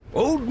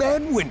Old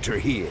Man Winter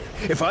here.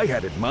 If I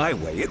had it my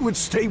way, it would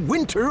stay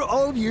winter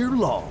all year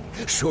long.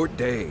 Short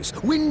days,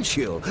 wind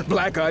chill,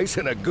 black ice,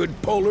 and a good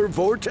polar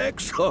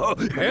vortex. Oh,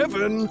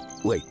 heaven!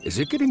 Wait, is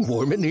it getting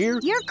warm in here?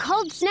 Your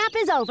cold snap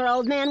is over,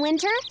 Old Man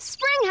Winter.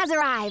 Spring has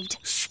arrived.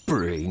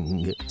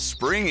 Spring.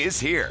 Spring is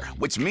here,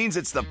 which means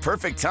it's the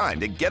perfect time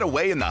to get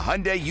away in the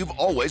Hyundai you've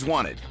always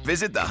wanted.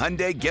 Visit the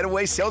Hyundai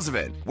Getaway Sales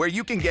Event, where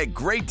you can get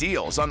great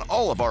deals on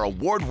all of our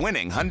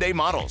award-winning Hyundai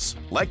models,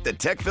 like the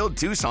tech-filled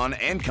Tucson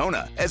and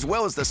Kona, as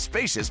well as the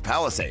spacious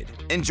Palisade.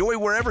 Enjoy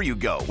wherever you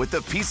go with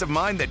the peace of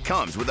mind that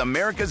comes with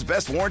America's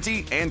best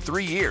warranty and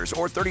 3 years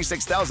or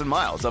 36,000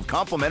 miles of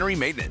complimentary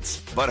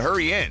maintenance. But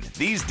hurry in,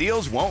 these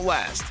deals won't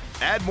last.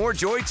 Add more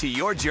joy to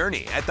your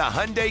journey at the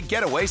Hyundai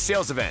Getaway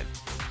Sales Event.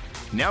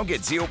 Now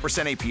get 0%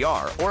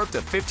 APR or up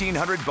to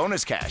 $1,500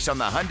 bonus cash on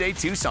the Hyundai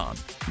Tucson.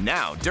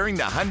 Now, during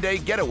the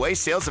Hyundai Getaway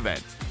Sales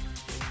Event.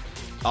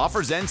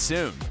 Offers end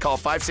soon. Call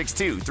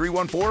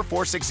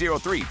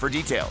 562-314-4603 for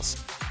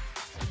details.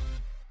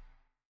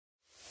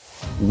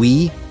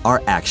 We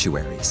are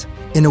actuaries.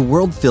 In a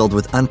world filled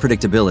with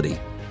unpredictability,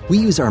 we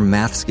use our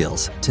math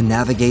skills to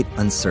navigate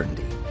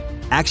uncertainty.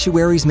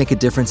 Actuaries make a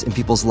difference in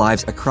people's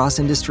lives across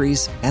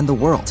industries and the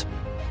world.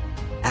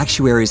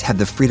 Actuaries have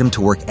the freedom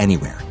to work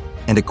anywhere.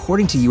 And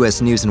according to U.S.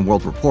 News &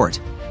 World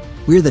Report,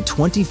 we're the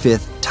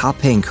 25th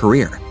top-paying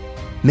career.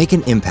 Make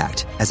an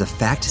impact as a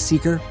fact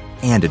seeker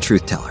and a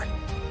truth teller.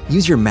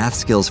 Use your math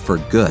skills for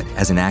good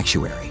as an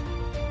actuary.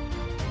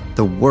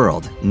 The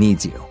world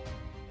needs you.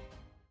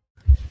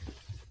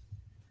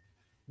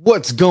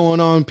 What's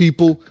going on,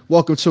 people?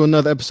 Welcome to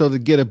another episode of the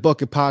Get a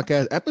Bucket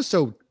podcast.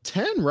 Episode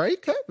 10,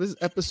 right, Kev? This is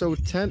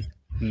episode 10.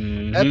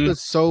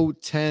 Episode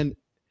 10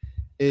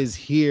 is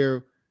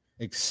here.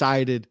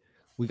 Excited.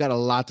 We got a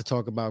lot to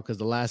talk about because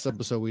the last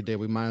episode we did,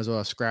 we might as well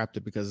have scrapped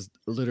it because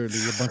literally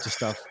a bunch of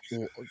stuff,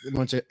 a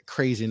bunch of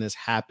craziness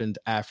happened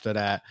after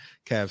that,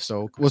 Kev.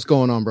 So what's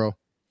going on, bro?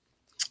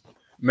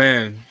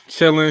 Man,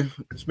 chilling.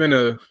 It's been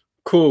a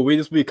cool week.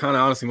 This week kind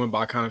of honestly went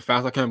by kind of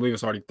fast. I can't believe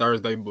it's already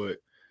Thursday, but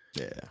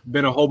yeah,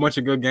 been a whole bunch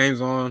of good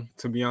games on.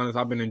 To be honest,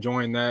 I've been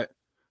enjoying that.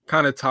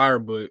 Kind of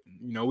tired, but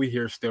we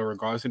here still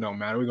regardless. It don't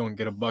matter. We're gonna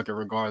get a bucket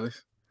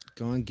regardless.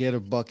 Go and get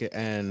a bucket.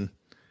 And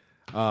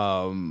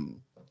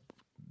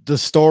the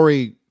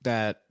story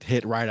that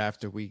hit right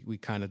after we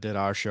kind of did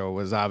our show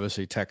was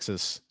obviously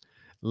Texas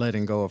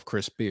letting go of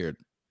Chris Beard.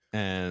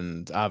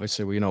 And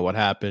obviously we know what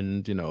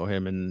happened,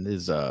 him and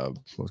his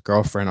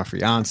girlfriend or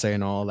fiance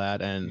and all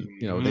that. And,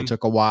 they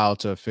took a while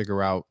to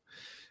figure out,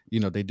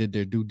 they did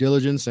their due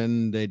diligence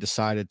and they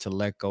decided to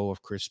let go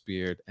of Chris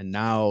Beard. And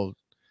now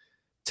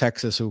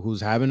Texas, who's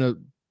having a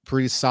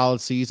pretty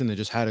solid season, they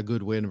just had a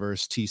good win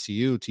versus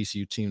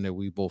TCU team that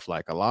we both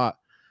like a lot,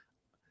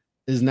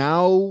 is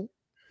now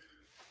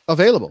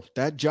available.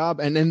 That job.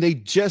 And then they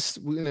just,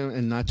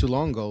 and not too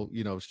long ago,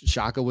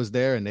 Shaka was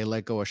there and they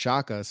let go of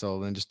Shaka. So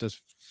then just a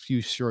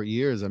few short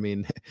years, I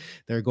mean,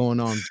 they're going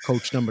on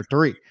coach number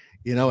 3,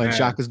 and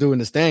Shaka's doing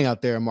this thing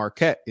out there in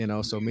Marquette,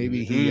 so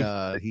maybe he's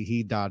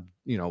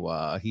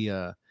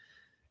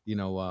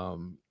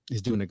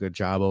doing a good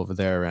job over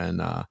there.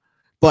 And,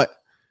 but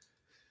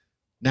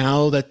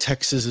now that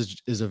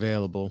Texas is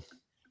available,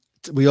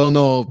 we all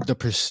know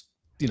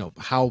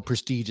how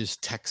prestigious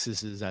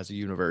Texas is as a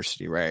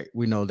university, right?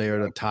 We know they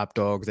are the top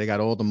dogs. They got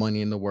all the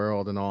money in the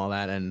world and all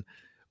that. And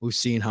we've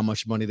seen how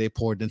much money they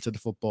poured into the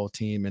football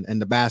team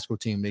and the basketball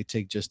team. They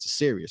take just as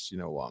serious,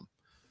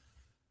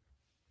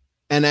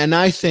 And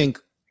I think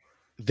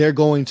they're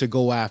going to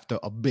go after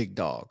a big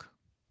dog.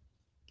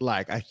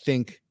 Like, I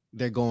think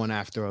they're going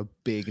after a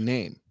big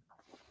name.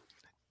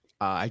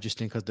 I just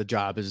think because the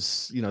job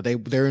is,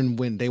 they're in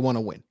win. They want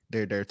to win.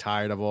 They're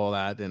tired of all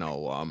that,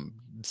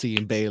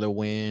 seeing Baylor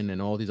win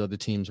and all these other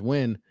teams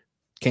win.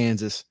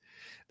 Kansas,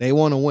 they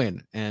want to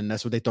win. And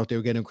that's what they thought they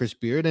were getting Chris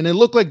Beard. And it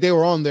looked like they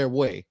were on their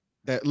way.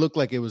 That looked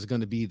like it was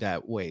going to be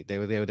that way. They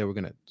were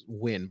going to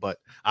win, but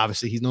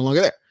obviously he's no longer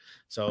there.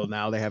 So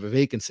now they have a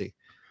vacancy.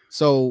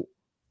 So,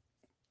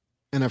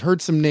 and I've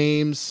heard some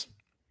names,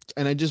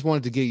 and I just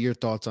wanted to get your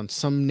thoughts on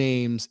some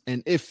names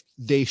and if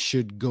they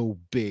should go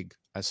big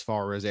as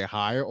far as a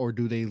hire, or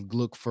do they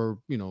look for,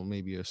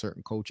 maybe a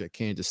certain coach at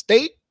Kansas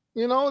State,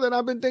 that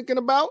I've been thinking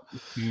about.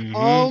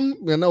 I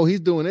know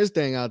he's doing his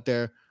thing out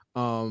there,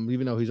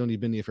 even though he's only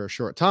been here for a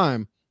short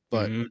time,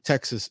 but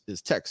Texas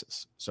is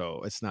Texas.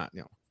 So it's not,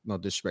 no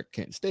disrespect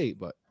to Kansas State,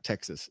 but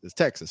Texas is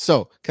Texas.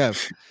 So,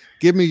 Kev,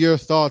 give me your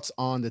thoughts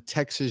on the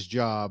Texas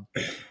job.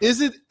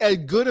 Is it as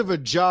good of a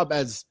job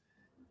as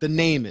the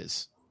name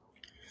is?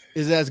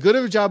 Is it as good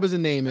of a job as the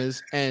name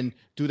is? And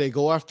do they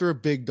go after a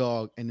big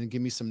dog? And then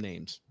give me some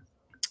names.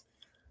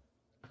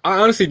 I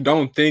honestly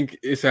don't think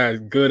it's as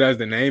good as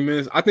the name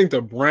is. I think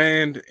the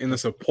brand and the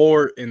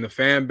support and the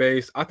fan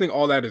base, I think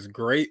all that is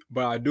great.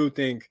 But I do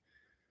think,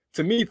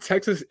 to me,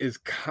 Texas is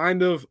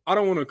kind of, I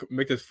don't want to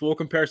make this full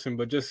comparison,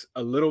 but just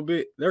a little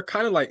bit. They're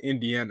kind of like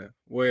Indiana,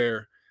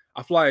 where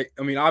I feel like,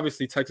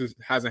 obviously Texas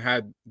hasn't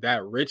had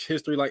that rich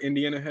history like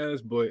Indiana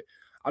has, but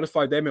I just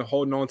feel like they've been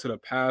holding on to the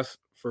past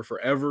for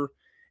forever.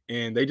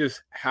 and they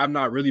just have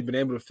not really been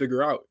able to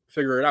figure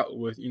it out.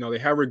 With they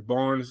have Rick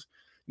Barnes.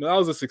 That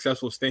was a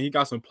successful stint. He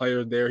got some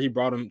players there. He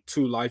brought them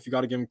to life. You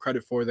got to give him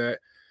credit for that.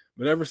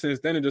 But ever since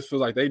then, it just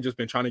feels like they've just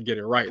been trying to get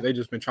it right. They've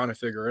just been trying to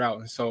figure it out.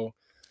 And so,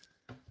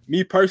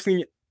 me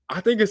personally,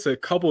 I think it's a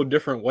couple of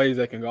different ways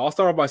that can go. I'll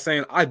start off by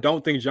saying I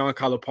don't think John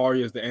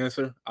Calipari is the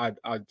answer. I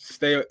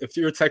stay. If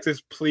you're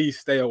Texas, please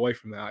stay away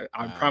from that.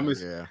 I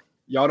promise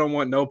y'all don't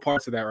want no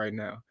parts of that right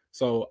now.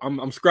 So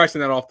I'm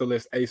scratching that off the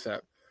list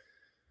ASAP.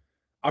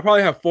 I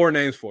probably have 4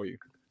 names for you.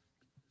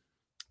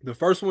 The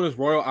first one is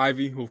Royal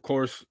Ivy, who of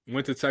course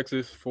went to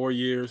Texas 4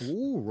 years.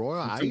 Ooh,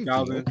 Royal Ivy.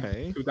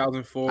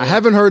 2004. I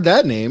haven't heard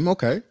that name.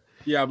 Okay.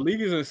 Yeah, I believe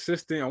he's an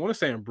assistant. I want to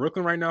say in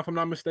Brooklyn right now, if I'm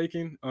not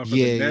mistaken.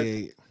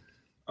 Yeah.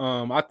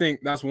 I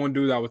think that's one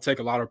dude that would take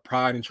a lot of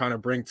pride in trying to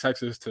bring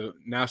Texas to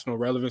national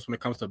relevance when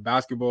it comes to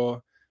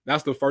basketball.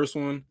 That's the first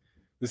one.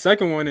 The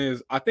second one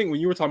is, I think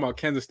when you were talking about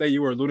Kansas State,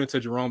 you were alluding to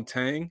Jerome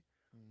Tang.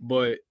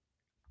 But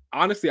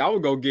honestly, I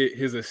would go get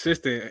his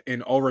assistant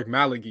in Ulrich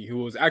Malagi, who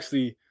was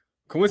actually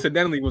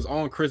coincidentally was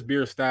on Chris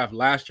Beard's staff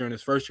last year in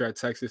his first year at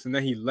Texas. And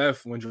then he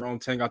left when Jerome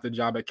Tang got the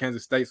job at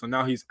Kansas State. So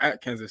now he's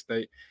at Kansas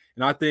State.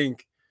 And I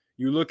think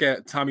you look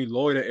at Tommy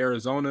Lloyd at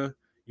Arizona,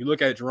 you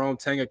look at Jerome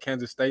Tang at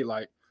Kansas State,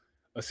 like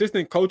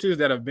assistant coaches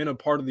that have been a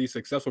part of these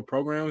successful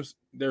programs,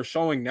 they're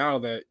showing now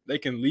that they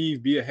can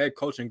leave, be a head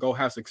coach, and go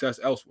have success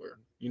elsewhere.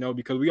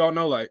 Because we all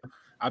know, like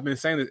I've been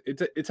saying,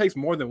 that it takes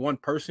more than one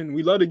person.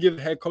 We love to give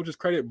head coaches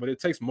credit, but it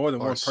takes more than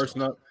one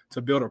person up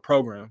to build a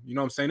program. You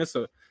know what I'm saying? It's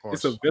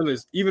a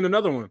village. Even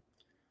another one,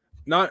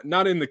 not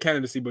in the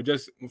candidacy, but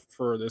just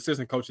for the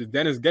assistant coaches,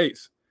 Dennis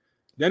Gates.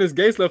 Dennis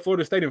Gates left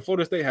Florida State, and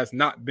Florida State has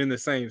not been the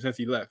same since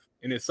he left.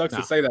 And it sucks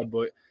to say that,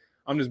 but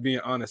I'm just being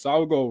honest. So I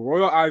would go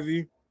Royal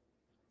Ivy,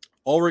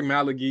 Ulrich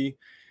Malagi,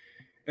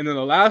 and then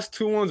the last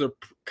 2 ones are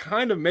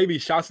kind of maybe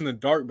shots in the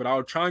dark, but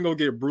I'll try and go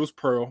get Bruce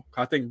Pearl.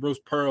 I think Bruce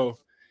Pearl,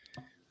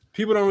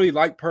 people don't really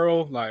like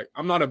Pearl. Like,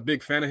 I'm not a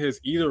big fan of his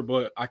either,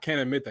 but I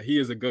can't admit that he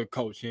is a good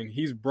coach, and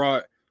he's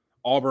brought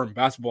Auburn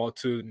basketball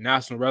to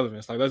national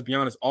relevance. Like, let's be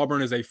honest,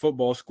 Auburn is a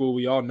football school.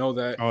 We all know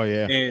that. Oh,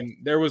 yeah. And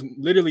there was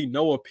literally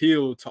no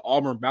appeal to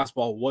Auburn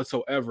basketball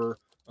whatsoever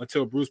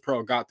until Bruce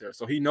Pearl got there.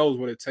 So he knows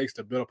what it takes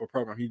to build up a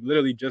program. He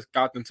literally just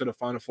got them to the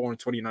Final Four in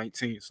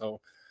 2019. So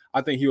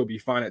I think he will be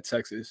fine at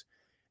Texas.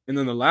 And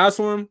then the last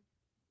one,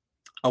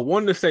 I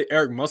wanted to say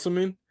Eric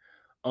Musselman,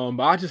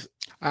 but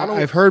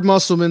I've heard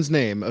Musselman's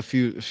name. A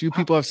few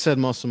people have said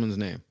Musselman's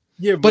name.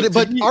 Yeah, but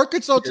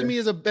Arkansas to me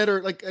is a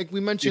better, like we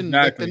mentioned,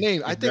 like the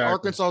name. I think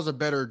Arkansas is a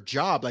better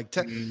job. Like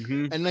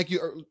and like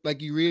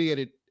you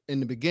reiterated in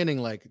the beginning,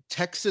 like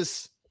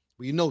Texas.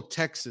 We know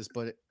Texas,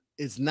 but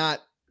it's not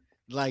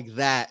like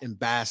that in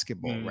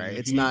basketball, right?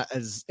 It's not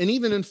as, and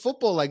even in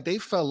football, like they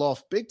fell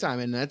off big time.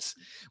 And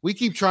we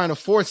keep trying to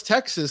force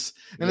Texas,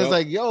 and it's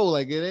like, yo,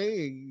 like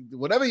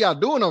whatever y'all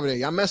doing over there,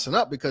 y'all messing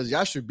up, because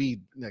y'all should be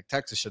like,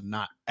 Texas should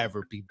not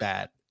ever be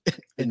bad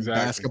in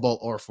basketball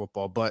or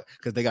football, but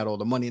because they got all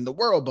the money in the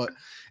world. But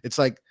it's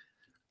like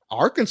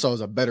Arkansas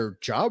is a better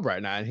job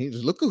right now. And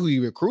look at who he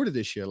recruited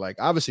this year. Like,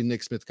 obviously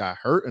Nick Smith got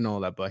hurt and all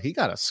that, but he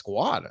got a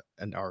squad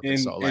in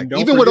Arkansas. And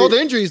even with all the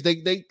injuries,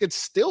 they could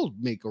still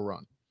make a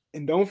run.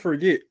 And don't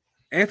forget,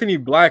 Anthony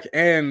Black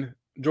and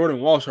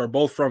Jordan Walsh are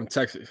both from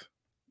Texas.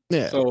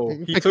 Yeah. So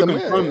he took them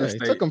from the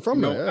state. He took them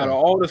from there. Out of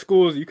all the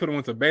schools, you could have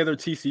went to Baylor,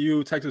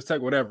 TCU, Texas Tech,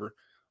 whatever.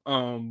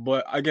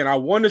 But again, I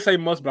wanted to say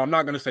Muss, but I'm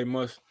not going to say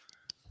Muss.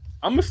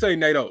 I'm going to say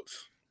Nate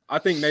Oates. I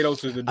think Nate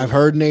Oates is the dude. I've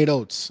heard Nate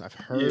Oates. I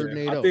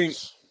think,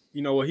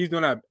 what he's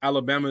doing at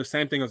Alabama, the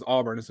same thing as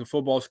Auburn. It's a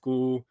football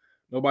school.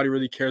 Nobody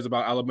really cares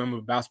about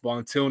Alabama basketball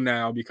until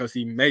now, because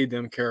he made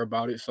them care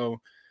about it. So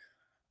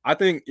I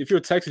think if you're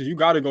Texas, you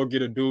got to go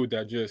get a dude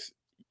that just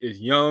is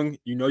young,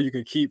 you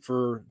can keep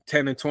for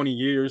 10 and 20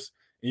 years,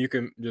 and you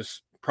can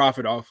just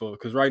profit off of.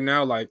 Because right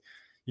now, like,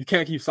 you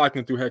can't keep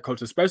cycling through head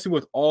coaches, especially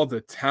with all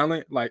the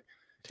talent. Like,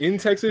 in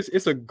Texas,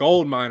 it's a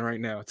gold mine right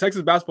now.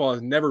 Texas basketball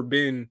has never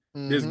been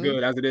this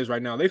good as it is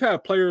right now. They've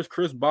had players,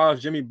 Chris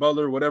Bosh, Jimmy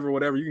Butler, whatever,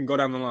 you can go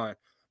down the line.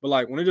 But,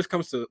 like, when it just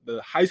comes to the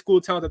high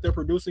school talent that they're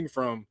producing,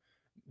 from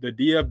the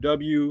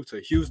DFW to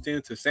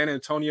Houston to San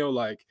Antonio,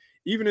 like,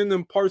 even in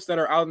them parts that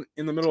are out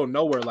in the middle of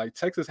nowhere, like,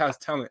 Texas has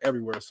talent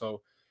everywhere.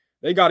 So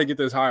they got to get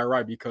this hire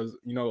right, because,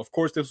 of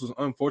course, this was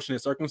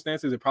unfortunate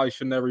circumstances. It probably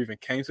should never even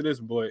came to this,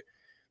 but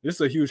this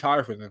is a huge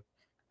hire for them.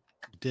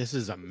 This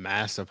is a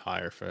massive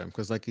hire for them,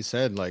 because, like you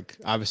said, like,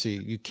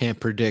 obviously you can't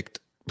predict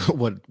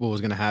what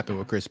was going to happen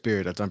with Chris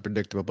Beard. That's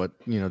unpredictable. But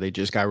they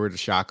just got rid of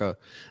Shaka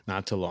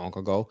not too long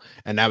ago,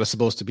 and that was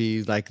supposed to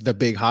be like the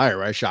big hire,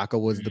 right? Shaka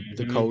was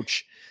the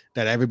coach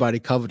that everybody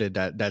coveted,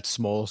 that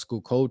small school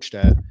coach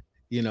that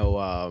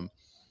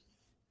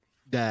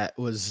that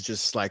was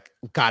just like,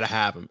 gotta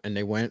have him. And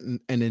they went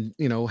and then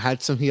he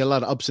had a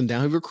lot of ups and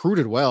downs. He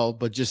recruited well,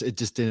 but it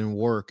just didn't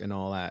work and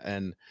all that.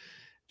 And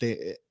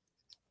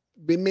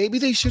maybe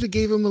they should have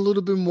gave him a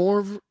little bit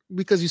more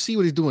because you see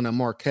what he's doing at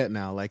Marquette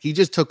now. Like he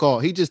just took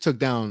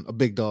down a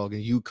big dog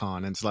in UConn.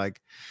 And it's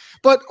like,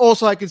 but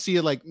also I can see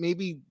it like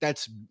maybe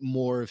that's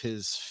more of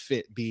his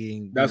fit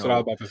being. That's what I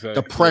was about to say.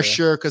 The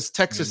pressure, because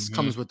Texas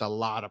comes with a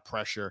lot of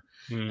pressure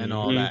and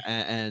all that,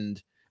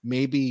 and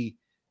maybe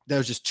that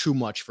was just too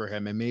much for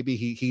him. And maybe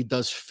he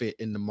does fit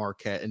in the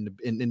Marquette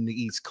in the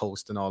East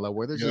Coast and all that,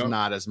 where there's just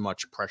not as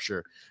much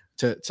pressure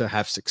to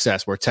have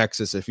success. Where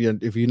Texas, if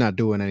you're not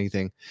doing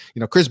anything,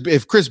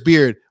 if Chris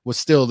Beard was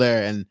still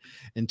there and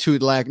in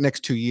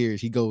next 2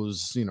 years he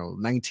goes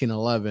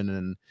 19-11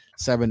 and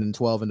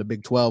 7-12 in the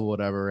Big 12 or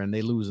whatever, and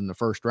they lose in the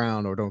first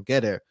round or don't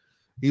get it,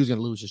 he was going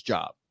to lose his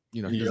job.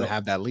 He doesn't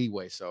have that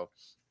leeway. So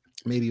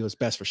maybe it was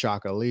best for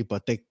Shaka Ali,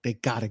 but they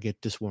got to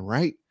get this one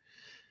right.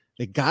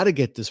 They got to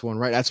get this one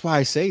right. That's why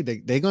I say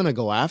they're going to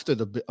go after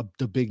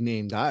the big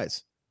name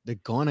guys. They're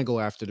going to go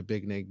after the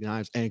big name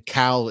guys, and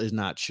Cal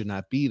should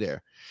not be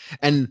there.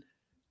 And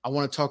I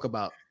want to talk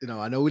about,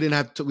 I know we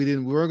weren't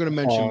going to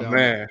mention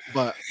that,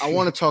 but I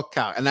want to talk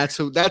Cal, and that's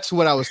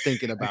what I was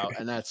thinking about,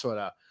 and that's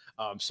what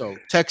so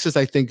Texas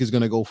I think is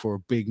going to go for a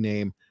big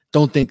name.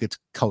 Don't think it's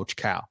Coach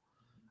Cal.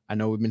 I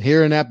know we've been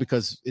hearing that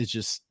because it's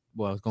just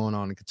what's going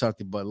on in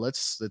Kentucky, but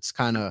let's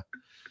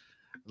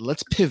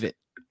pivot.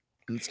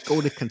 Let's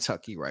go to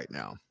Kentucky right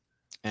now.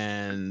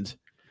 And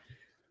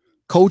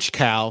Coach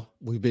Cal,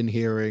 we've been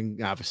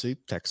hearing, obviously,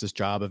 Texas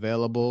job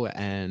available.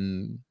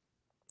 And,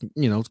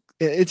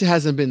 it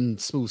hasn't been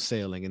smooth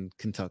sailing in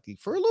Kentucky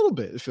for a little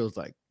bit. It feels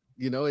like,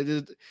 it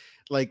is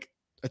like,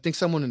 I think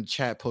someone in the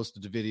chat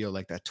posted the video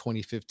like that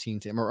 2015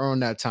 team or around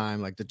that time,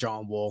 like the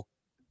John Wall,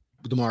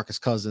 DeMarcus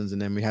Cousins,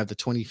 and then we have the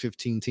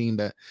 2015 team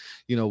that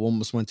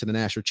almost went to the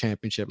national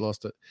championship,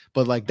 lost it.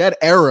 But like that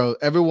era,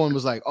 everyone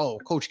was like, "Oh,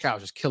 Coach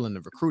Cal's just killing the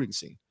recruiting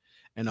scene,"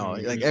 and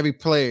all. Like every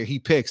player he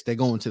picks, they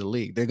go into the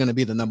league. They're going to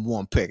be the number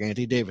one pick.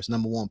 Anthony Davis,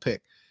 number one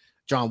pick.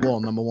 John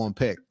Wall, number one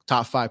pick.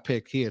 Top 5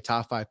 pick here,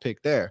 top 5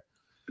 pick there.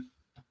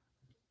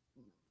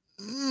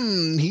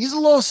 He's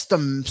lost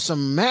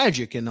some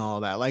magic and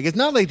all that. Like it's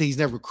not like he's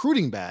never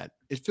recruiting bad.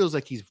 It feels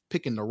like he's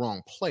picking the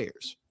wrong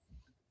players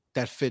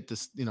that fit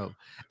this,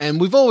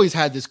 and we've always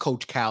had this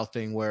Coach Cal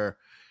thing where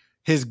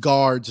his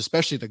guards,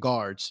 especially the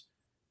guards,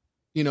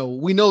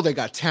 we know they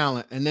got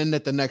talent, and then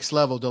at the next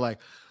level, they're like,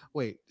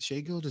 wait,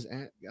 Shai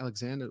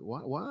Gilgeous-Alexander,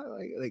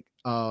 why, like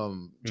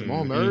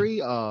Jamal Murray,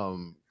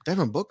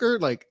 Devin Booker,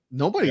 like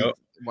nobody,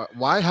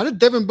 why, how did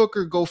Devin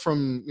Booker go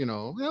from,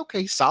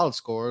 okay, solid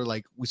scorer,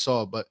 like we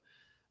saw, but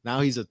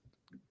now he's a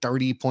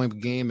 30-point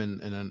game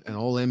and an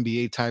all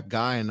NBA type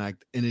guy, and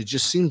it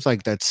just seems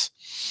like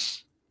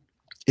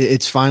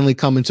it's finally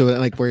coming to it,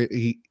 like where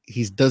he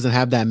doesn't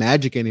have that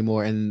magic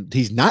anymore, and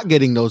he's not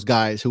getting those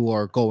guys who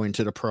are going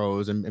to the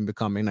pros and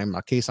becoming,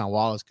 like Kason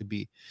Wallace could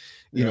be,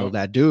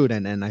 that dude,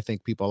 and I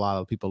think a lot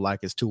of people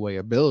like his two-way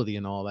ability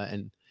and all that,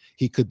 and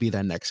he could be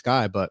that next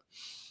guy, but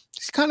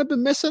he's kind of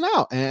been missing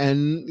out,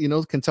 and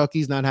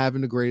Kentucky's not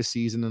having the greatest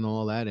season and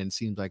all that, and it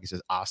seems like it's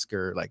just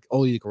Oscar, like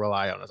all you can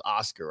rely on is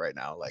Oscar right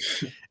now, like,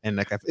 and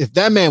like if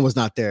that man was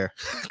not there,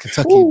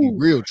 Kentucky would be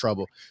real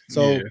trouble.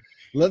 So. Yeah.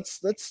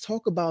 Let's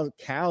talk about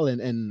Cal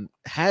and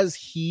has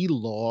he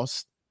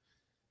lost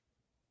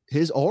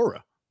his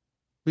aura?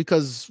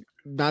 Because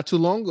not too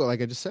long ago,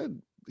 like I just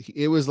said,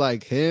 it was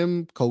like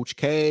him, Coach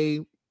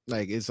K,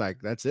 like it's like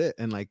that's it.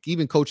 And like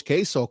even Coach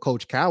K saw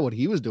Coach Cal, what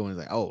he was doing is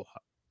like, oh,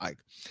 like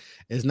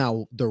it's not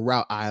the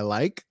route I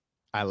like.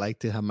 I like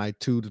to have my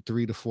 2 to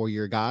 3 to 4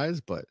 year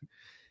guys, but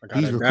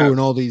he's recruiting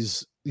all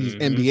these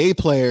NBA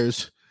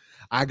players.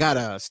 I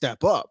gotta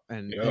step up,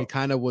 and it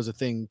kind of was a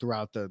thing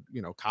throughout the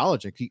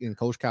college, and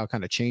Coach Cal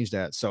kind of changed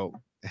that. So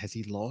has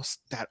he lost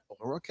that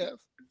aura, Kev?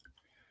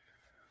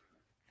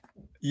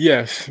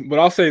 Yes, but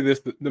I'll say this: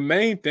 the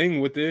main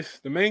thing with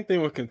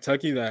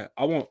Kentucky that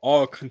I want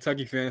all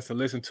Kentucky fans to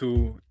listen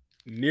to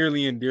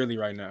nearly and dearly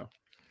right now.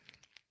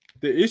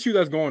 The issue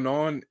that's going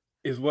on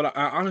is what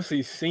I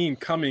honestly seen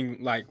coming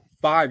like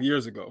 5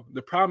 years ago.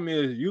 The problem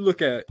is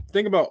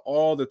think about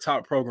all the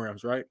top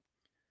programs, right?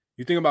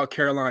 You think about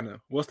Carolina,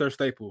 what's their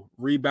staple?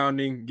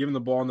 Rebounding, giving the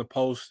ball in the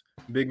post,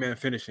 big man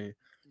finishing.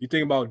 You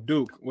think about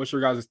Duke, what's your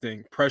guys'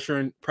 thing?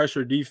 Pressure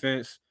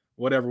defense,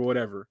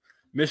 whatever.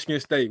 Michigan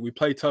State, we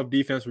play tough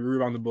defense, we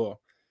rebound the ball.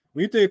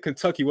 When you think of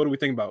Kentucky, what do we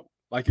think about?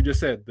 Like you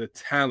just said, the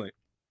talent.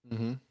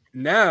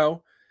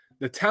 Now,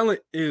 the talent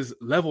is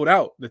leveled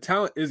out. The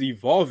talent is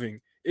evolving.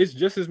 It's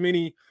just as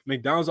many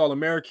McDonald's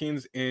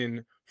All-Americans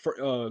and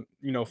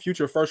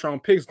future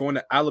first-round picks going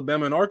to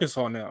Alabama and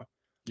Arkansas now.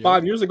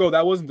 5 years ago,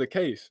 that wasn't the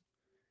case.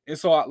 And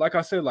so, like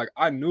I said, like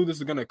I knew this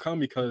was going to come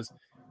because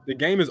the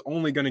game is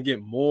only going to get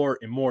more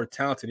and more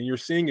talented. And you're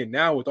seeing it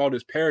now with all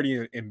this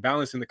parity and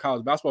balance in the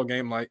college basketball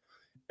game. Like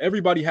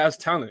everybody has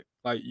talent.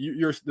 Like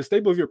the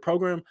staple of your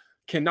program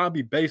cannot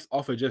be based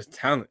off of just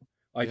talent.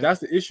 Like that's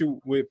the issue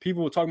with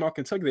people talking about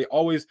Kentucky. They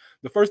always,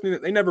 the first thing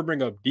that they never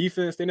bring up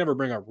defense. They never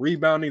bring up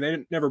rebounding.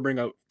 They never bring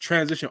up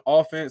transition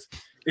offense.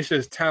 It's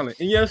just talent.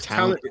 And yes,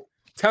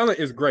 talent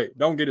is great.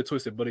 Don't get it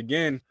twisted. But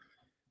again,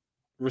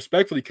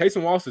 respectfully,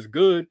 Kason Wallace is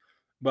good,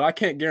 but I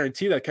can't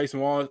guarantee that Casey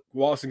Wallace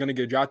is going to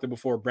get drafted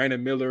before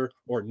Brandon Miller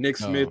or Nick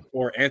Smith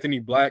or Anthony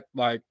Black.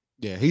 Like,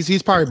 yeah,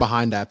 he's probably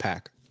behind that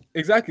pack.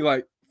 Exactly.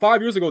 Like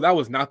 5 years ago, that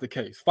was not the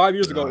case. 5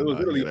 years ago, it was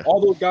literally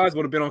all those guys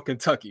would have been on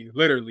Kentucky,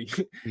 literally.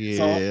 Yeah.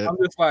 So I'm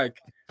just like,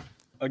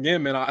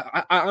 again, man,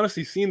 I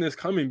honestly seen this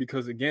coming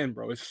because, again,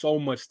 bro, it's so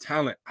much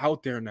talent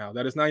out there now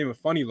that it's not even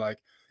funny. Like,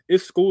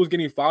 it's schools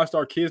getting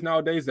 5-star kids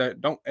nowadays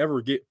that don't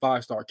ever get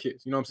 5-star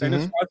kids. You know what I'm saying?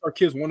 There's 5-star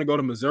kids want to go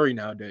to Missouri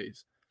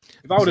nowadays.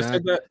 If I would have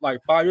said that like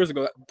 5 years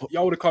ago,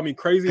 y'all would have called me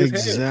crazy as hell.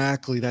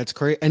 Exactly. That's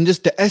crazy. And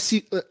just the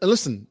SEC,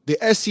 listen, the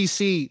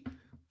SEC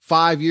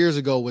 5 years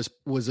ago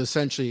was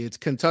essentially it's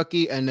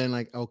Kentucky, and then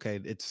like, okay,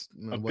 it's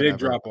a big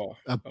drop off.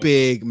 A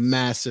big,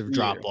 massive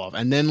drop off.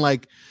 And then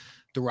like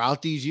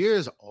throughout these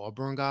years,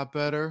 Auburn got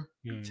better,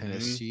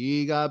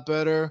 Tennessee got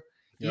better.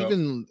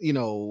 Even, you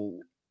know,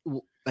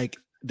 like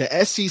the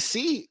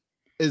SEC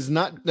is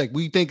not like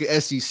we think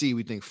SEC,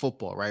 we think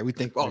football, right? We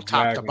think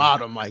top to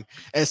bottom, like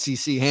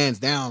SEC hands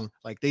down,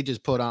 like they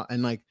just put out,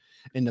 and like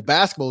in the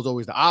basketball is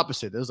always the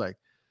opposite. It was like,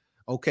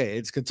 okay,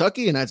 it's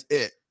Kentucky and that's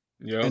it.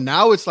 Yeah. And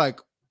now it's like,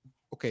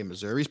 okay,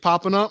 Missouri's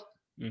popping up,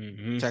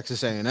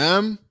 Texas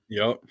A&M.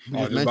 Yep. You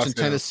just mentioned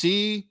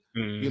Tennessee.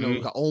 You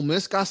know, got Ole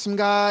Miss got some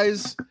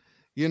guys.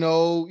 You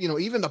know,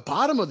 even the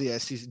bottom of the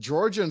SEC,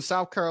 Georgia and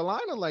South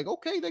Carolina, like,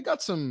 okay, they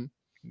got some.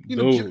 You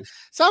know,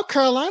 South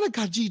Carolina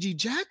got G.G.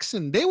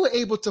 Jackson. They were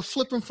able to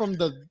flip him from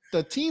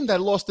the team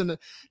that lost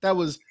that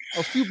was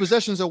a few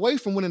possessions away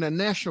from winning a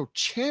national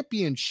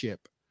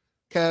championship.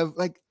 Kev,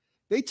 like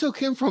they took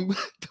him from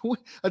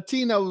a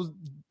team that was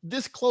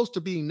this close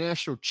to being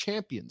national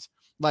champions.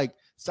 Like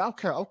South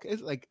Carolina, okay,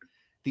 like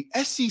the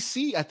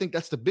SEC, I think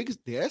that's the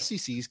biggest. The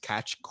SEC's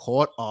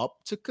caught up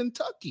to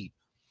Kentucky,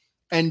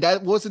 and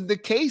that wasn't the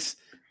case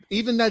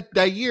even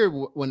that year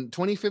when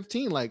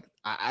 2015. Like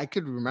I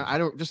could remember, I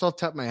don't just off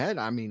the top of my head.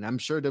 I mean, I'm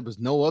sure there was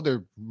no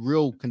other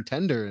real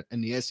contender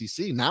in the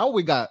SEC. Now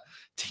we got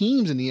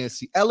teams in the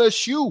SEC,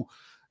 LSU.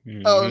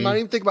 Not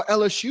even think about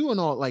LSU and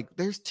all. Like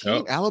there's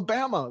team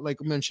Alabama, like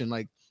I mentioned,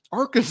 like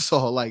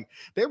Arkansas, like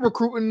they're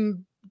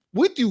recruiting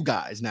with you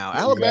guys now.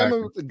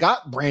 Alabama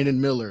got Brandon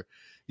Miller,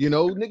 you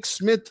know, Nick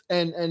Smith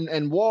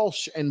and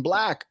Walsh and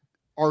Black,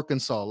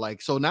 Arkansas.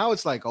 Like, so now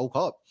it's like,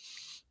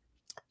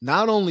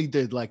 not only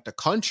did like the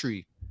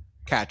country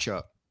catch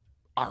up,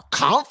 our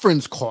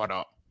conference caught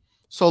up.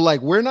 So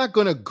like, we're not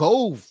going to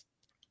go,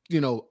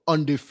 you know,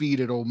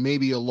 undefeated or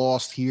maybe a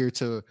loss here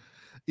to,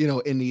 you know,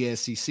 in the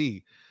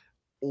SEC.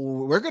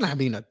 We're going to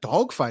be in a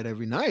dogfight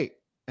every night.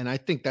 And I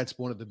think that's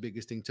one of the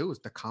biggest thing too, is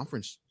the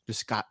conference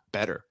just got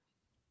better.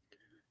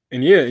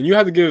 And yeah, and you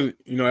have to give,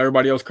 you know,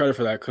 everybody else credit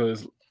for that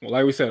because,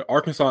 like we said,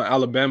 Arkansas and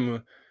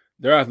Alabama,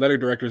 their athletic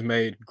directors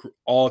made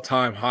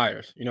all-time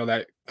hires. You know,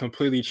 that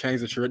completely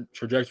changed the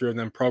trajectory of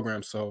them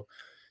programs. So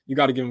you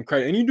got to give them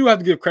credit. And you do have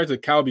to give credit to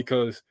Cal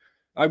because,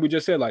 like we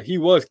just said, like he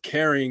was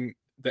carrying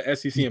the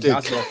SEC in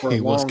basketball for a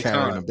long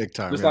time. A big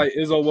time. Just like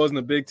Izzo was in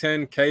the Big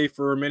Ten, K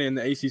for a minute in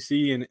the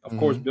ACC, and, of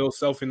course, Bill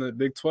Self in the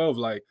Big 12.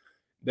 Like,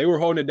 they were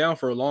holding it down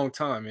for a long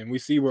time. And we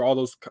see where all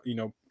those, you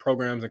know,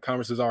 programs and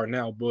conferences are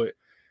now. But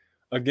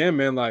again,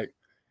 man, like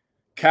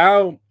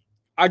Cal,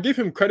 I give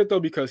him credit though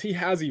because he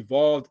has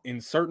evolved in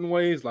certain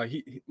ways. Like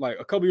he like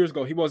a couple years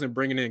ago, he wasn't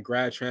bringing in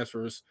grad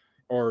transfers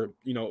or,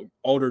 you know,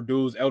 older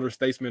dudes, elder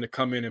statesmen to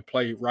come in and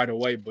play right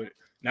away. But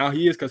now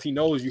he is because he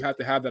knows you have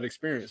to have that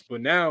experience.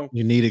 But now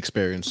you need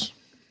experience.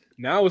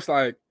 Now it's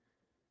like,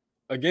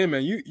 again,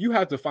 man, you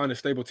have to find a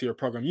stable to your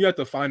program. You have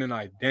to find an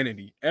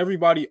identity.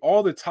 Everybody,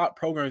 all the top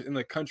programs in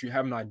the country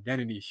have an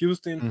identity.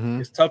 Houston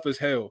is tough as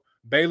hell.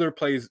 Baylor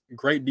plays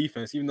great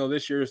defense, even though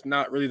this year it's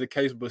not really the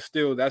case, but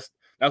still that's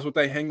what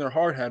they hang their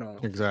hard hat on.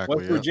 Exactly.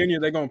 West Virginia,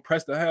 they're gonna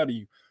press the hell out of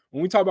you.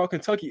 When we talk about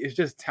Kentucky, it's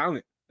just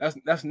talent.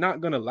 That's not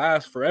gonna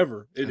last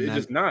forever. It's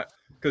just not,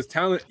 because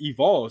talent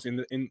evolves.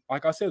 And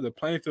like I said, the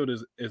playing field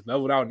is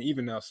leveled out and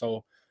even now.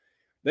 So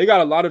they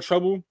got a lot of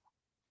trouble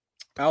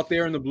out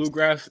there in the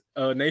bluegrass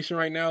nation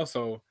right now.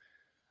 So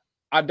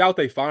I doubt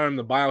they fire him.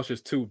 The buyout's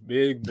just too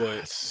big, but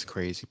that's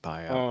crazy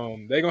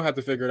buyout. They're gonna have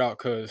to figure it out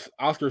because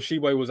Oscar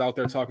Tshiebwe was out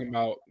there talking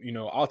about, you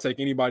know, I'll take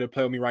anybody to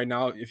play with me right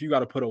now. If you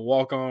got to put a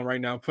walk on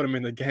right now, put him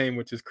in the game,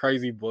 which is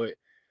crazy. But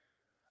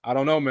I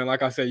don't know, man.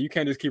 Like I said, you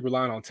can't just keep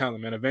relying on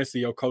talent, man.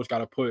 Eventually, your coach got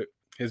to put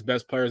his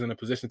best players in a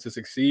position to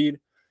succeed.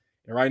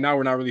 And right now,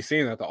 we're not really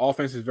seeing that. The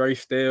offense is very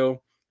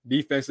stale.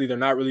 Defensively, they're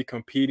not really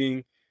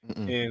competing.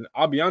 And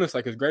I'll be honest,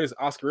 like as great as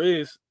Oscar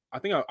is, I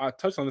think I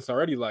touched on this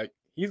already. Like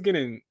he's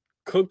getting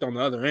cooked on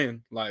the other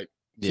end. Like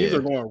teams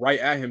are going right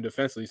at him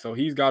defensively. So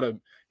he's gotta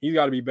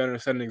be better and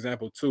set an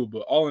example too. But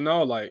all in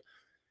all, like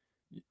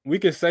we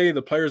can say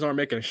the players aren't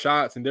making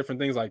shots and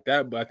different things like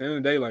that. But at the end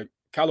of the day, like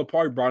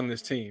Calipari brought in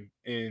this team.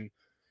 And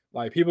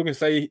like people can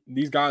say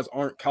these guys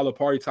aren't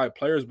Calipari type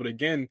players. But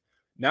again,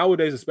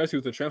 nowadays, especially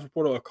with the transfer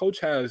portal, a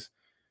coach has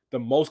the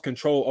most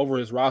control over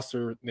his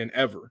roster than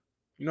ever.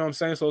 You know what I'm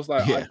saying? So it's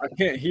like I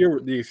can't hear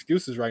the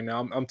excuses right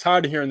now. I'm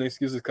tired of hearing the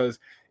excuses because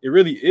it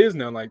really is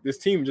now. Like this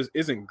team just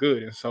isn't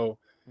good, and so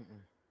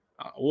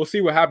we'll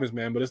see what happens,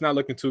 man. But it's not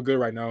looking too good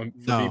right now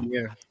for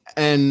BBN.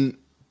 And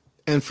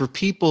And for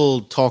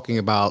people talking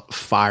about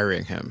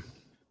firing him,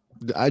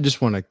 I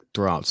just want to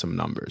throw out some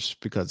numbers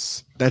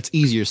because that's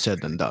easier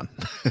said than done.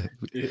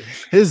 Yeah.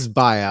 His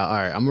buyout. All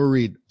right, I'm gonna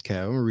read. Okay,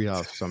 I'm gonna read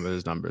off some of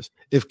his numbers.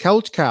 If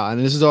Coach Cal,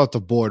 and this is off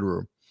the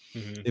boardroom,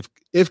 Mhm.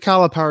 if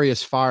Calipari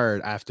is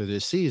fired after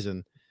this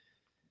season,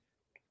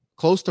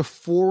 close to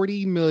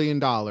 $40 million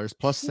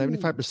plus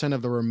 75%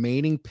 of the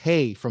remaining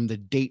pay from the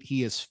date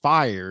he is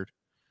fired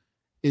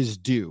is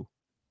due.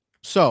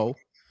 So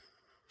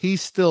he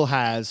still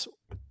has,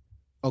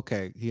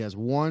 okay, he has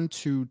 1,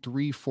 2,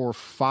 3, 4,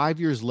 5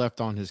 years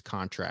left on his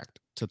contract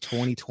to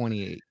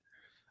 2028.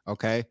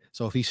 Okay.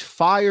 So if he's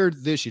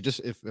fired this year,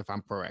 just if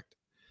I'm correct,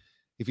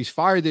 if he's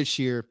fired this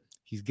year,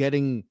 he's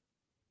getting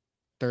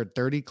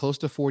 30, close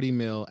to 40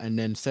 mil, and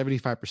then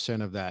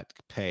 75% of that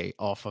pay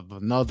off of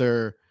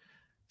another,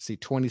 see,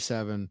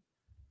 27,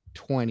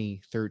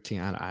 20,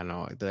 13. I don't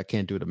know. I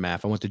can't do the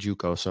math. I went to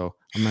JUCO, so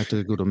I'm not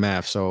going to do the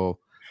math. So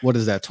what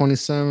is that?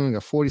 27, we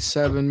got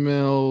 47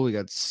 mil, we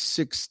got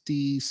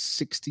 60,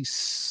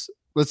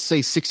 let's say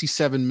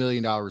 $67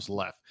 million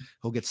left.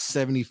 He'll get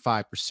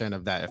 75%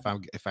 of that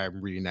if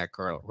I'm reading that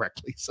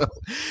correctly. So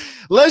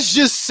let's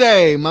just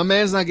say my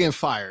man's not getting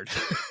fired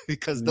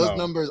because those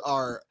numbers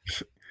are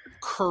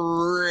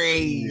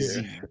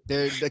crazy.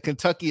 Yeah. The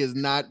Kentucky is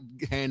not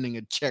handing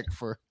a check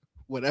for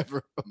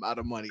whatever amount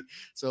of money.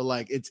 So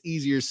like it's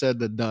easier said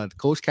than done.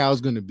 Coach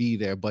Cal's going to be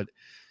there, but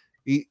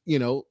he,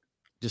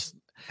 just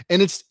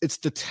and it's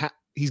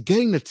he's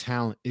getting the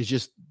talent. It's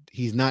just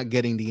he's not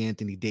getting the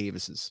Anthony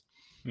Davises.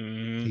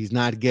 Mhm. He's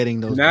not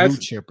getting those blue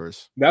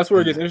chippers. That's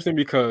where it gets interesting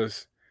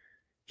because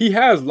he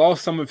has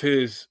lost some of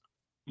his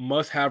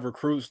must-have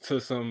recruits to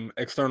some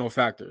external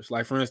factors.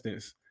 Like for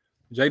instance,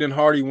 Jaden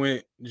Hardy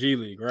went G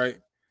League, right?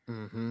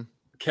 Mm-hmm.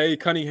 Kay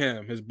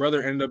Cunningham, his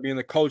brother ended up being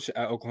the coach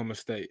at Oklahoma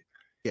State.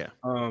 Yeah.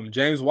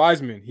 James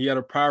Wiseman, he had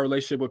a prior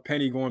relationship with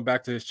Penny going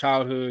back to his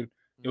childhood.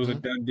 It was a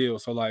done deal.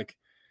 So like,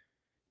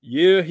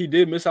 yeah, he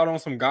did miss out on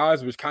some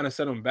guys, which kind of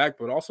set him back,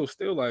 but also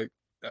still like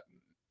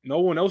no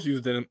one else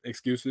used them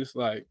excuses.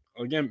 Like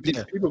again,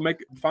 people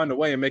find a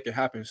way and make it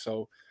happen.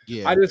 So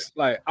I just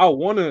like I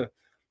want to.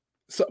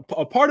 So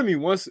a part of me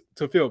wants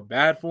to feel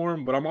bad for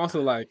him, but I'm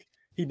also like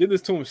he did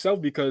this to himself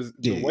because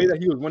the way that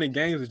he was winning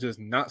games is just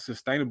not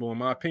sustainable in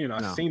my opinion.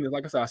 I've seen it.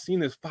 Like I said, I seen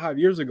this 5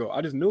 years ago.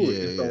 I just knew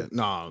it. So,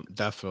 no,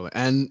 definitely.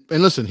 And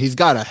listen, he's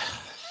got a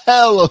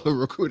hell of a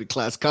recruiting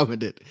class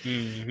coming in.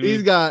 Mm-hmm.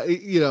 He's got,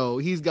 he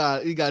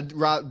got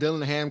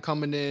Dylan Ham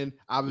coming in.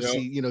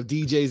 Obviously,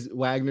 DJ's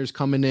Wagner's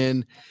coming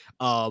in.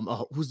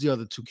 Who's the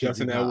other two kids?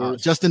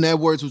 Justin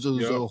Edwards, who's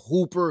a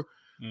hooper.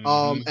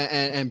 Mm-hmm.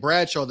 And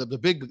Bradshaw, the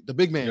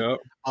big man,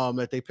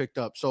 that they picked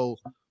up. So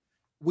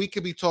we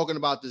could be talking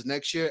about this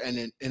next year,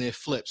 and it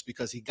flips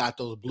because he got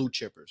those blue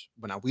chippers.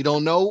 But now we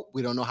don't know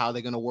how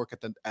they're going to work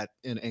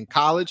in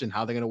college and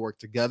how they're going to work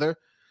together.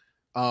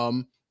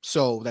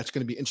 So that's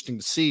going to be interesting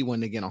to see when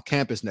they get on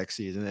campus next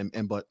season.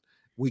 But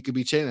we could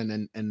be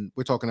changing, and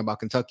we're talking about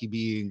Kentucky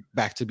being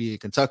back to being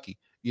Kentucky,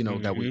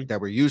 that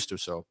we're used to.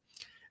 So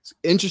it's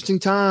interesting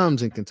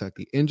times in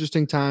Kentucky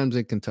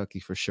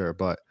for sure.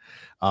 But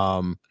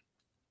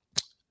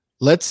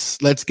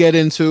let's get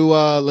into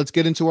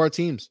our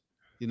teams.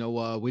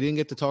 We didn't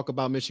get to talk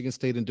about Michigan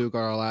State and Duke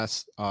our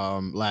last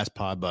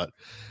pod, but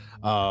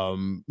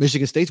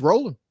Michigan State's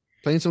rolling,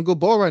 playing some good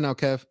ball right now,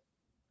 Kev.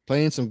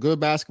 Playing some good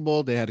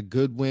basketball. They had a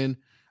good win.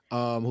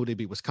 Who they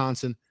beat?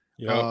 Wisconsin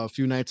a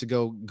few nights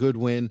ago. Good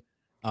win.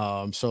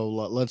 So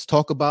let's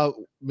talk about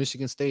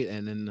Michigan State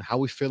and how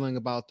we feeling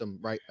about them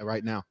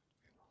right now.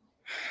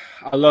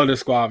 I love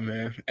this squad,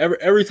 man.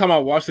 Every time I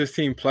watch this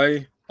team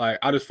play, like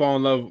I just fall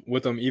in love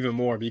with them even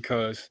more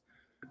because,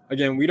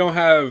 again, we don't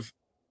have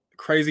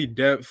crazy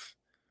depth.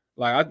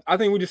 Like I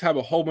think we just have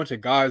a whole bunch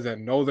of guys that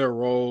know their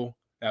role,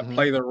 that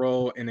play their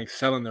role, and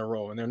excel in their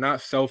role, and they're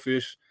not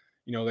selfish.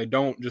 They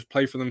don't just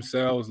play for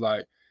themselves.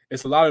 Like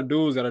it's a lot of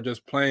dudes that are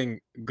just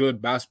playing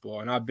good basketball.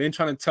 And I've been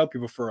trying to tell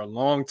people for a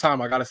long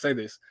time. I gotta say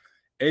this.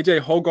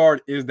 AJ Hoggard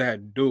is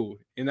that dude.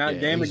 In that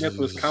game against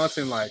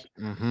Wisconsin, like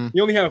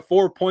he only had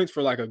 4 points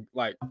for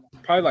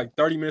probably like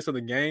 30 minutes of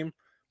the game.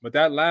 But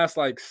that last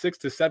like 6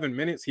 to 7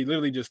 minutes, he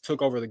literally just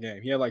took over the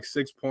game. He had like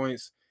 6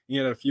 points. He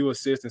had a few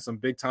assists and some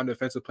big time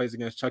defensive plays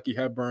against Chucky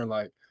Hepburn.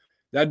 Like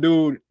that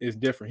dude is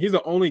different. He's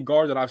the only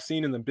guard that I've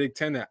seen in the Big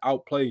Ten that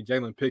outplayed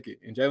Jalen Pickett.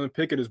 And Jalen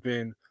Pickett has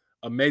been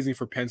amazing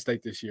for Penn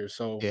State this year.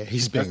 So yeah,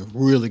 he's been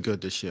really good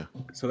this year.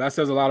 So that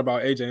says a lot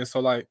about AJ. And so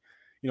like,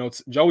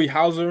 Joey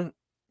Hauser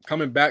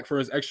coming back for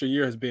his extra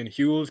year has been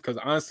huge because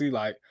honestly,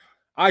 like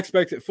I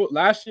expected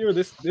last year,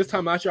 this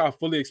time last year, I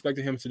fully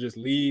expected him to just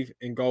leave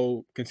and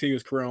go continue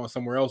his career on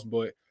somewhere else.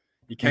 But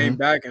he came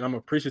back and I'm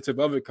appreciative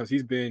of it because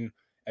he's been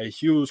a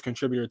huge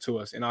contributor to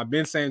us. And I've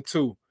been saying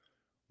too,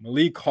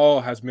 Malik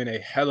Hall has been a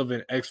hell of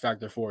an X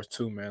factor for us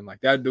too, man.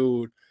 Like that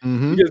dude,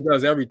 he just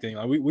does everything.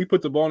 Like we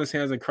put the ball in his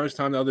hands in crunch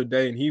time the other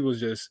day, and he was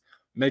just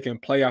making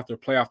play after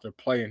play after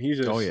play, and he's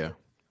just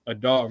a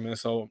dog, man.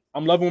 So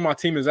I'm loving where my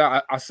team is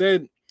at. I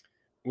said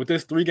with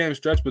this 3-game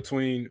stretch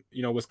between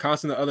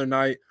Wisconsin the other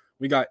night,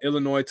 we got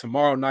Illinois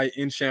tomorrow night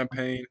in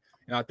Champaign.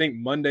 And I think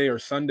Monday or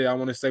Sunday, I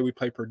want to say we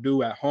play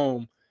Purdue at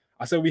home.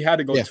 I said we had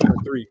to go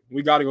 2-3.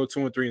 We got to go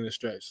 2-3 in the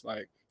stretch.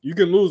 Like, you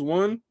can lose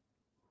one,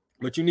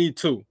 but you need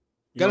two.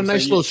 You got a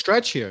nice little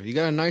stretch here. You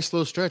got a nice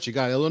little stretch. You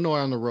got Illinois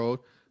on the road,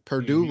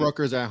 Purdue,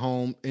 Rutgers at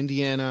home,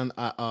 Indiana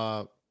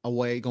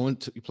away,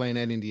 playing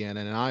at Indiana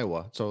and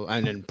Iowa. So,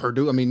 and then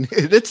Purdue. I mean,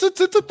 it's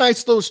a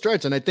nice little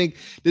stretch, and I think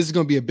this is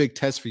going to be a big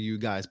test for you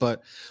guys.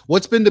 But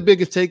what's been the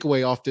biggest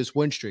takeaway off this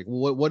win streak?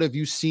 What have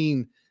you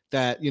seen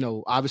that,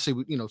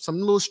 obviously, some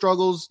little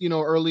struggles,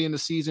 early in the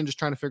season, just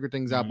trying to figure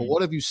things out. But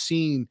what have you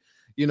seen,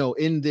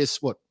 in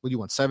this, what do you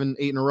want, 7,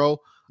 8 in a row?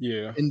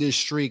 Yeah. In this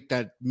streak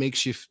that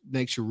makes you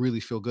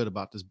really feel good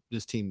about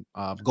this team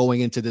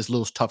going into this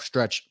little tough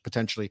stretch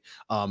potentially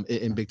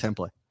in Big Ten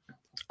play?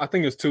 I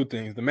think it's two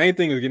things. The main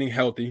thing is getting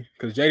healthy,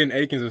 because Jaden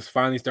Akins is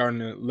finally starting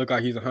to look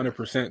like he's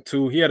 100%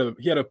 too. He had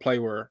a play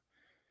where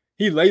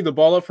he laid the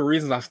ball up for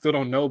reasons I still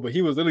don't know, but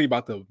he was literally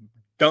about to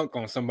dunk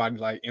on somebody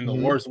like in the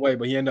worst way,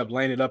 but he ended up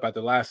laying it up at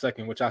the last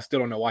second, which I still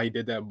don't know why he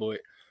did that. But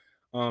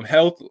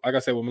health, like I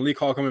said, with Malik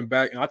Hall coming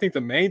back, and I think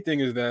the main thing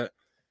is that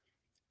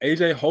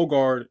AJ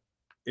Hogard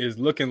is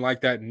looking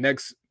like that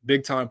next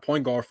big time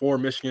point guard for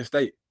Michigan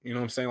State. You know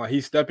what I'm saying? Like,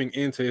 he's stepping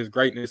into his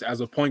greatness as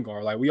a point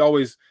guard. Like, we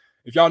always,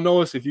 if y'all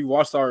know us, if you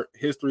watched our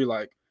history,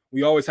 like,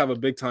 we always have a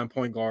big time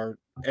point guard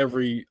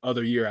every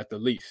other year at the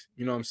least.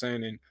 You know what I'm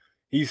saying? And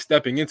he's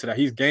stepping into that.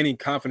 He's gaining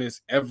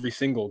confidence every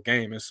single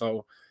game. And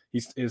so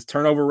his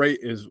turnover rate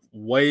is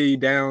way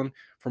down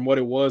from what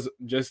it was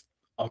just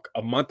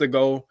a month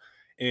ago.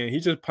 And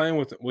he's just playing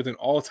with an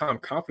all-time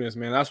confidence,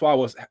 man. That's why I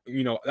was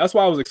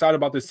excited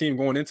about this team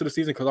going into the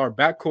season, because our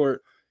backcourt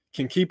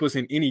can keep us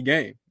in any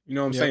game. You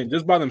know what I'm saying?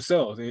 Just by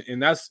themselves.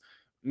 And that's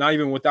not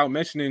even without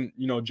mentioning,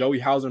 Joey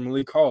Hauser and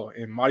Malik Hall.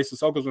 And Mady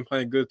Sissoko's been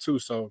playing good too.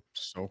 So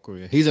cool.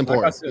 Yeah. He's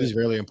important. Like said, he's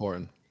really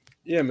important.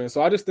 Yeah, man.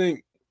 So I just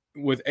think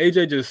with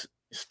AJ just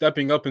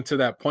stepping up into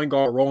that point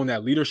guard role and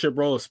that leadership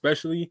role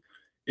especially,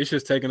 it's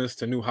just taking us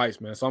to new heights,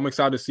 man. So I'm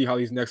excited to see how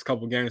these next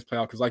couple games play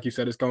out, because like you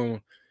said, it's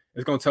going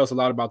to tell us a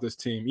lot about this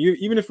team.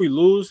 Even if we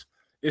lose,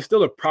 it's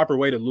still a proper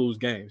way to lose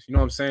games. You know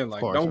what I'm saying?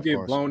 Like, don't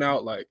get blown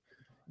out. Like,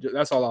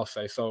 that's all I'll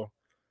say. So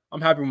I'm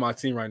happy with my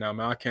team right now,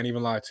 man. I can't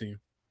even lie to you.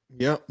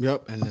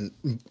 Yep. And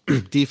then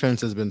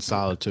defense has been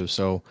solid too.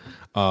 So,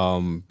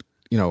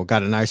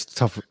 got a nice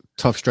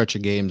tough stretch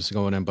of games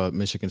going in, but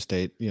Michigan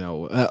State,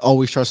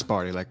 always trust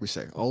Sparty, like we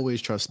say,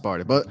 always trust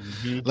Sparty. But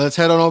let's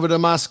head on over to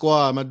my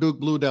squad, my Duke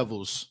Blue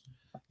Devils.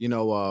 We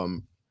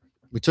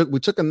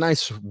took a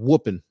nice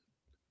whooping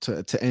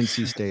to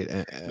NC State,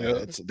 and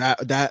it's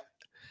that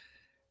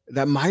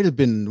might have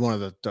been one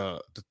of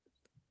the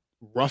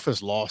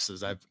roughest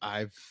losses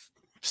I've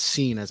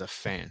seen as a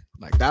fan.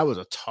 Like, that was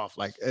a tough.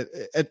 Like,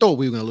 I thought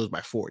we were gonna lose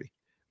by 40.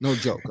 No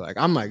joke. Like,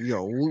 I'm like,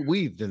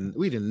 we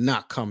did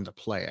not come to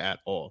play at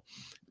all.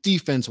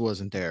 Defense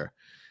wasn't there.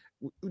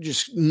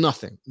 Just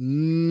nothing.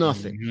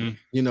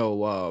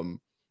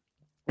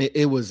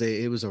 It was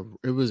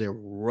a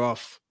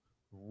rough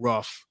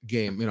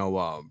game.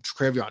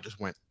 Trevion just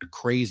went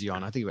crazy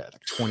on. I think he had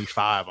like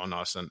 25 on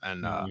us,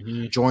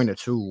 and Joyner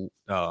too.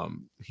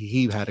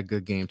 He had a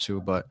good game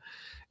too, but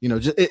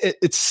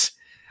it's.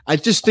 I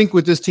just think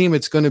with this team,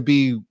 it's going to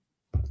be.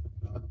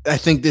 I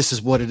think this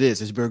is what it is.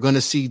 Is we're going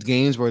to see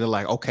games where they're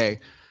like, okay,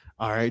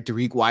 all right,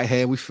 Dariq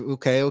Whitehead,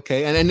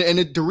 okay, and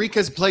Dariq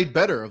has played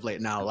better of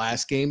late. Now,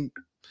 last game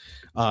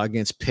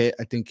against Pitt,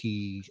 I think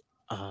he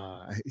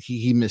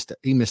missed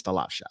a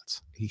lot of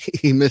shots.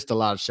 He missed a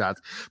lot of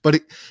shots,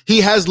 but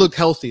he has looked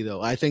healthy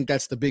though. I think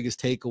that's the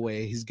biggest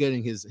takeaway. He's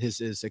getting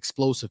his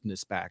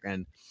explosiveness back,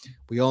 and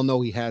we all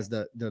know he has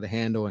the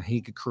handle and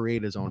he could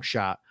create his own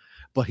shot.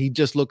 But he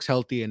just looks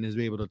healthy and is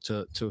able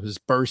to his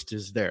burst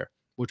is there,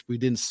 which we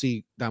didn't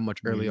see that much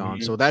early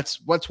on. So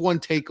that's what's one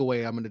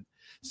takeaway I'm going to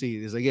see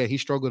is like, yeah, he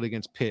struggled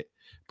against Pitt,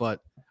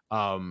 but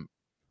the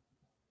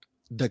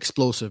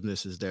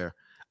explosiveness is there.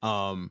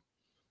 But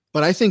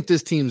I think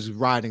this team's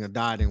riding or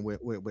dying with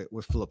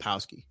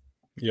Filipowski.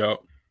 Yeah.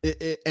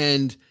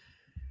 And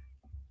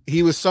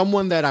he was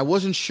someone that I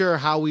wasn't sure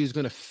how he was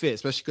going to fit,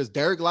 especially because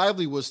Derek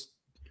Lively was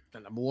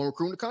the number one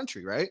recruit in the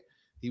country, right?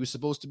 He was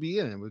supposed to be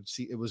in.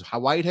 It was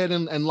Whitehead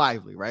and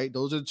Lively, right?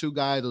 Those are the two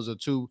guys.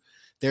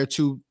 They're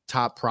two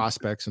top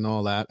prospects and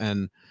all that.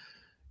 And,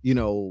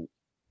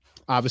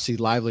 obviously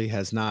Lively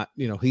has not,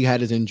 he had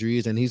his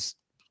injuries and he's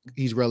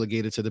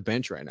relegated to the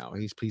bench right now.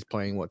 He's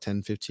playing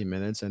 10, 15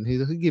 minutes and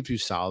he gives you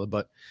solid,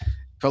 but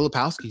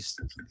Filipowski's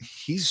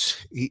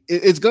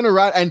it's going to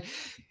ride.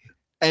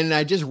 And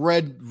I just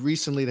read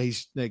recently that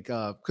he's like,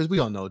 cause we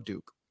all know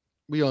Duke,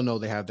 we all know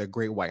they have their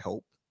great white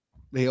hope.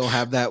 They all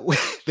have that.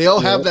 They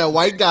all have that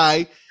white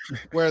guy,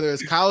 whether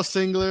it's Kyle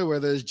Singler,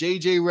 whether it's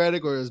JJ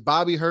Redick, or it's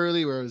Bobby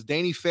Hurley, or it's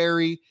Danny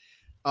Ferry,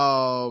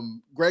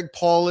 Greg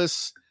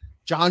Paulus,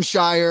 John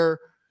Shire,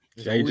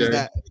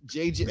 JJ.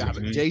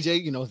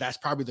 JJ, that's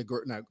probably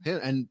the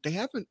and they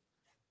haven't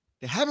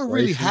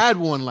really had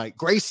one like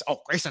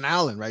Grayson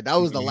Allen, right? That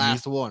was the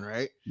last one,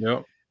 right?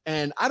 Yep.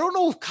 And I don't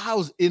know if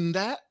Kyle's in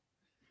that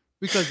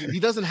because he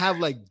doesn't have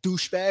like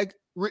douchebag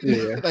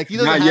Like he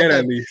doesn't not have yet, that,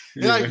 at least.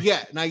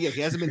 not yet.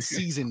 He hasn't been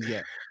seasoned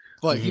yet,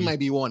 but he might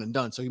be one and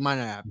done. So you might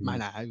not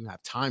even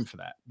have time for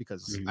that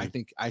because I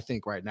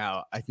think right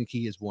now I think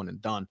he is one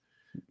and done.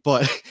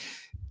 But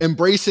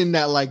embracing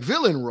that like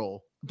villain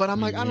role. But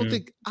I'm like, I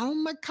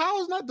don't like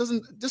Kyle's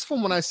doesn't just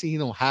from what I see, he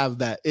don't have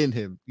that in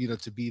him,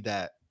 to be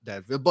that.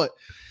 But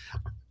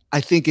I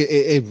think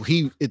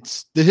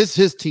it's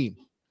his team,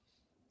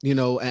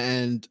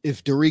 and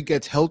if Derek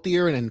gets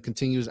healthier and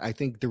continues, I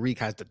think Derek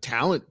has the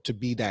talent to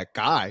be that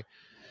guy.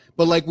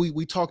 But like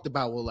we talked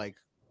about with like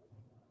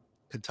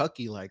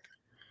Kentucky, like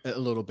a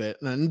little bit,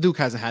 and Duke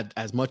hasn't had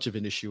as much of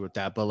an issue with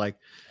that, but like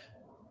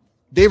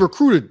they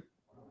recruited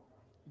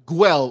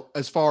well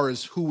as far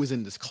as who was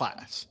in this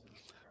class.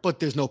 But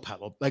there's no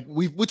Paolo. Like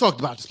we talked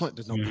about this point,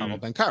 there's no Paolo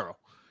Banchero.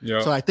 Yeah.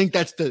 So I think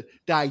that's the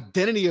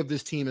identity of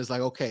this team is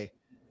like, okay,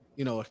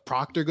 is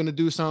Proctor going to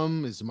do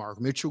something? Is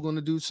Mark Mitchell going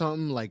to do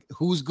something? Like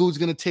who's going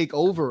to take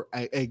over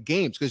at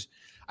games? Because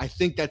I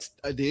think that's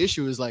the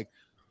issue is like,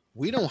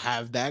 we don't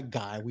have that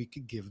guy we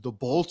could give the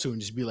ball to and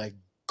just be like,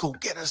 go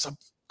get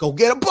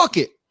a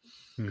bucket.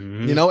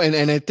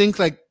 And I think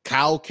like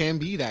Cal can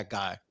be that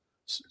guy.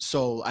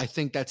 So I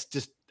think that's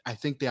just, I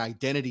think the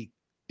identity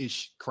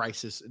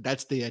crisis.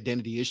 That's the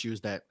identity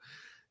issues that,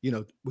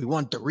 we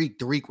want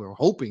Derek. We're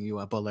hoping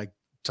but like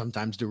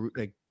sometimes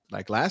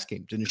like last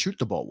game didn't shoot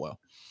the ball well.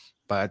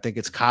 But I think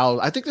it's Kyle.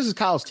 I think this is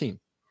Kyle's team,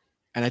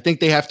 and I think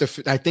they have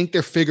to. I think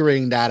they're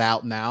figuring that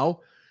out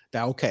now.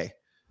 That okay,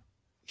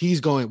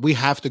 we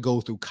have to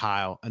go through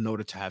Kyle in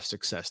order to have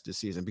success this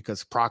season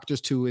because Proctor's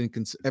too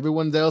inconsistent.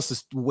 Everyone else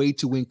is way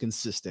too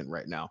inconsistent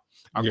right now.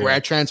 Our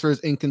grad transfer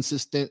is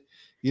inconsistent.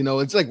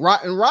 It's like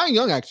Ryan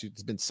Young actually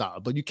has been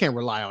solid, but you can't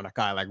rely on a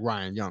guy like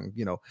Ryan Young,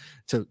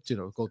 to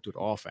go through the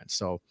offense.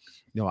 So,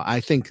 I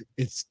think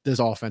this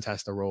offense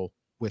has to roll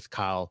with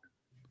Kyle,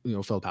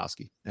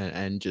 Filipowski,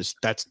 and just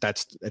that's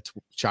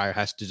Shire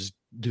has to just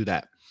do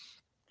that.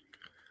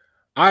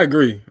 I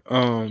agree.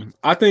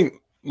 I think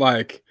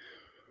like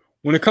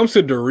when it comes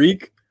to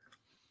Derek,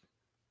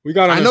 we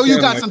got. I know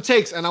you got some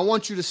takes, and I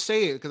want you to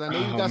say it because I know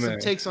you got some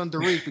takes on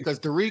Derek because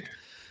Derek,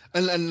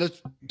 and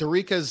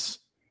Derek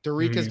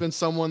has been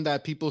someone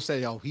that people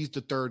say, oh, he's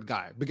the third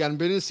guy.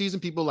 Beginning of the season,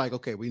 people like,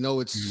 okay, we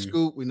know it's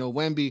Scoot, we know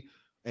Wemby.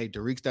 Hey,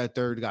 Derek's that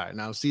third guy.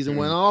 Now season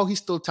went, he's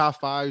still top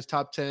 5, he's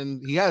top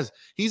 10.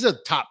 He's a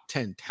top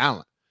 10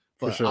 talent.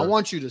 But I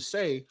want you to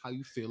say how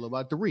you feel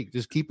about Derek.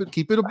 Just keep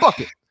it a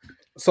bucket.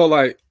 So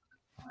like,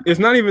 it's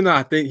not even that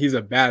I think he's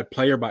a bad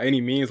player by any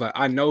means. Like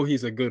I know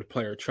he's a good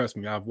player. Trust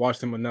me, I've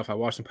watched him enough. I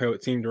watched him play with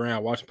Team Durant. I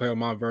watched him play with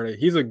Montverde.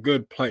 He's a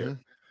good player.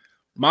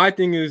 My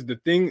thing is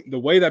the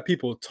way that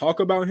people talk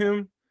about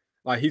him,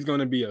 like he's going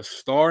to be a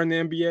star in the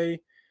NBA.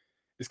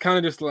 It's kind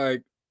of just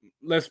like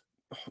let's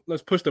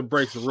push the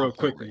brakes real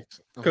quickly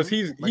because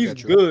he's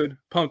good.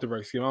 Pump the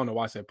brakes. I don't know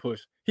why I said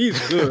push. He's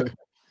good.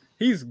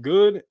 He's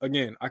good.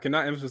 Again, I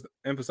cannot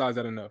emphasize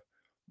that enough.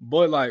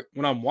 But like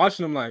when I'm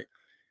watching him, like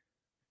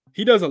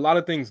he does a lot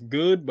of things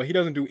good, but he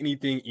doesn't do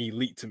anything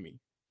elite to me,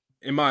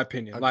 in my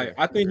opinion. Like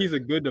I think he's a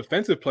good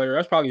defensive player.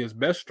 That's probably his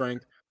best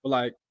strength. But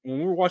like when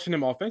we're watching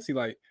him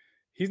offensively, like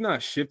he's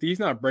not shifty. He's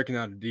not breaking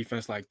out the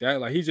defense like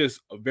that. Like he's just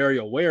very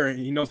aware and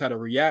he knows how to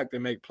react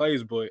and make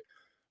plays. But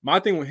my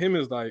thing with him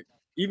is like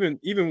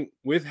even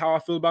with how I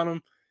feel about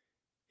him,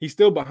 he's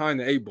still behind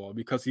the 8 ball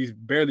because he's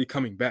barely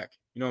coming back.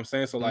 You know what I'm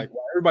saying? So like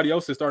while everybody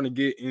else is starting to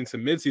get into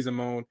midseason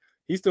mode,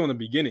 he's still in the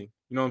beginning.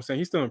 You know what I'm saying?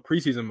 He's still in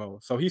preseason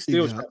mode. So he's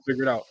still trying to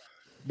figure it out.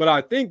 But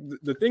I think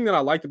the thing that I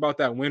liked about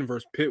that win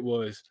versus Pitt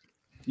was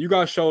you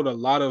guys showed a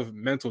lot of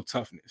mental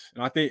toughness.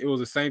 And I think it was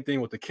the same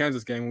thing with the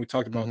Kansas game when we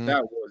talked about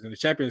that was in the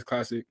Champions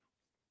Classic.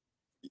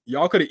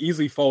 Y'all could have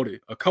easily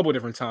folded a couple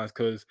different times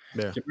because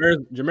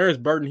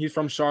Jamaris Burton, he's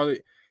from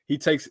Charlotte. He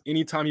takes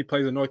any time he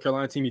plays a North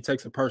Carolina team, he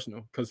takes it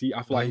personal because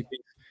I feel like he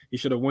thinks he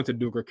should have went to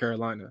Duke or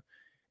Carolina.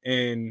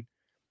 And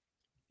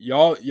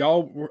y'all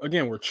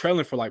were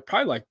trailing for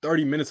probably like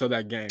 30 minutes of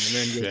that game and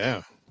then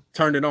just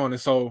turned it on.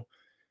 And so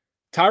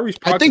Tyrese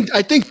Proctor,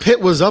 I think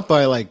Pitt was up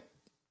by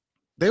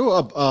they were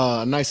up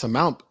a nice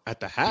amount at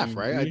the half,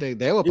 right? I think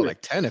they were up by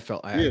 10. It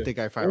felt. I think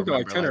if I remember,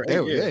 like 10 or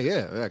 8,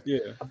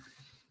 yeah.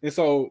 And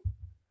so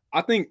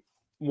I think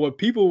what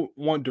people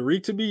want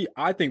Derek to be,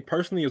 I think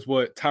personally, is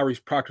what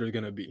Tyrese Proctor is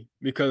going to be.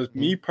 Because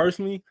me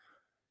personally,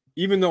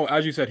 even though,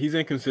 as you said, he's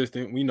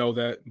inconsistent, we know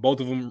that both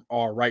of them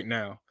are right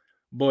now.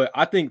 But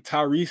I think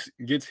Tyrese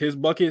gets his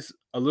buckets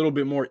a little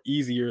bit more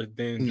easier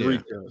than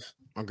Derek does.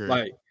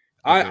 Agreed.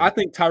 I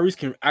think Tyrese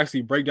can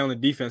actually break down the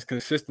defense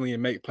consistently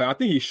and make play. I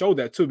think he showed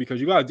that too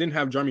because you guys didn't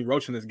have Jeremy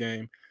Roach in this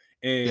game,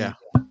 and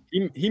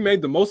he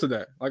made the most of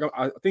that. Like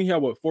I think he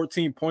had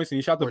 14 points and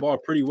he shot the ball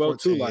pretty well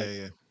 14,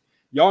 too.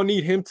 Y'all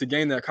need him to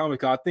gain that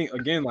confidence. I think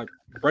again, like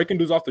breaking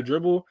dudes off the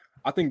dribble,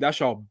 I think that's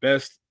y'all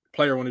best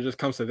player when it just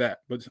comes to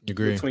that. But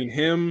between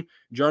him,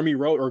 Jeremy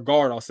Roach, or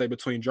guard, I'll say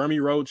between Jeremy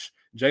Roach,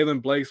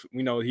 Jalen Blakes,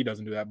 we know he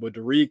doesn't do that, but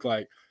Derek,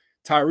 like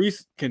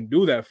Tyrese can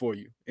do that for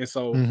you. And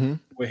so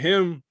with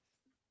him,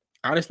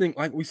 I just think,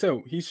 like we said,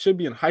 he should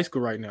be in high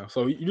school right now.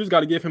 So you just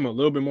got to give him a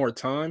little bit more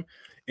time.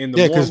 And the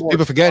Yeah, more and because more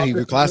people forget he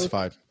confidence he builds-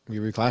 reclassified. He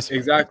reclassified.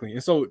 Exactly.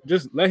 And so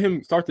just let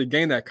him start to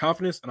gain that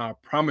confidence. And I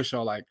promise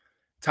y'all, like,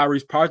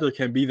 Tyrese Proctor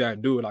can be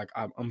that dude. Like,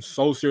 I'm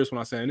so serious when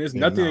I say, and it's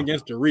nothing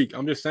against Derek.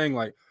 I'm just saying,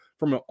 like,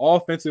 from an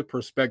offensive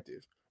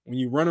perspective, when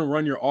you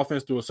run your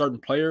offense through a certain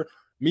player,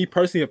 me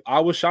personally, if I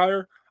was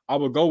Shire, I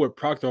would go with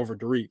Proctor over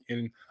Derek.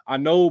 And I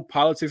know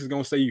politics is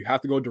going to say you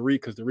have to go Derek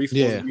because Derek's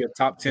supposed to be a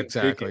top 10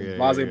 pick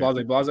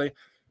and blase.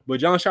 But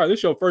John Shire, this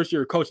is your first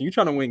year of coaching. You're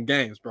trying to win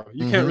games, bro.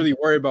 You can't really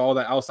worry about all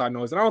that outside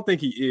noise. And I don't think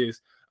he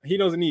is. He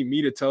doesn't need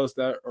me to tell us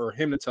that or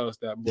him to tell us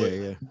that.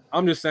 But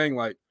I'm just saying,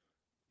 like,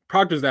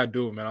 Proctor's that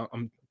dude, man.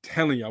 I'm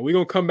telling y'all. We're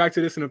going to come back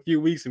to this in a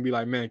few weeks and be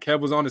like, man, Kev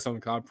was on to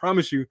something. I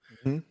promise you,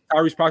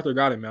 Tyrese Proctor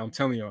got it, man. I'm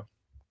telling y'all.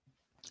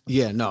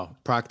 Yeah, no,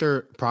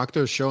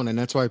 Proctor's shown, and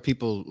that's why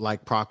people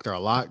like Proctor a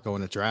lot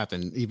going to draft.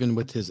 And even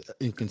with his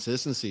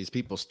inconsistencies,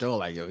 people still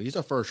like, yo, he's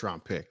a first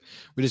round pick.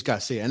 We just got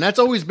to see it. And that's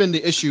always been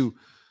the issue.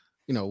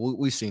 You know,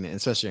 we've seen it,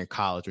 especially in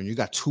college, when you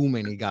got too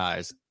many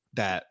guys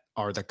that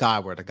are the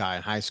guy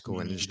in high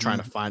school and just trying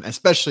to find,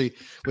 especially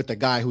with the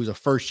guy who's a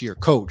first year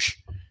coach,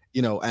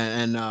 you know,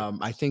 and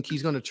I think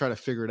he's going to try to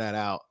figure that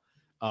out.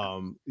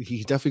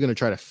 He's definitely going to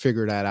try to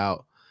figure that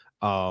out.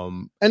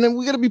 And then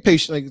we got to be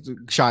patient.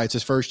 Like Shy, it's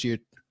his first year.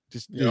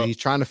 He's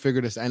trying to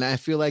figure this, and I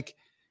feel like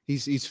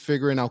he's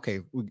figuring. Okay,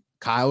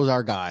 Kyle's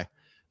our guy.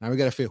 Now we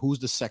got to figure who's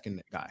the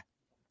second guy.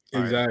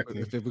 Exactly.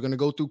 Right? If we're gonna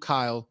go through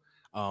Kyle,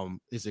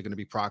 is it going to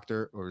be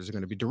Proctor or is it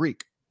going to be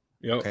Derek?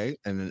 Okay,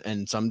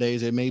 and some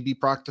days it may be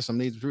Proctor, some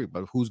days Derek,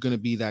 but who's going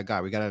to be that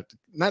guy? We got to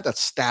not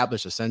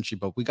establish essentially,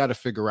 but we got to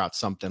figure out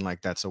something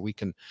like that so we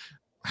can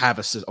have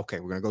a. Okay,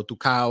 we're going to go through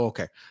Kyle.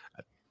 Okay,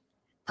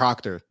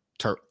 Proctor.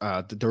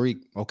 Derek,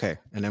 okay,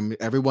 and then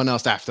everyone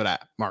else after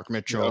that, Mark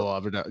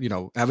Mitchell, you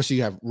know, obviously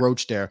you have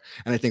Roach there,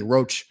 and I think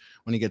Roach,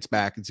 when he gets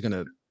back, it's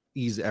gonna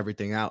ease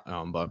everything out.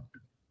 But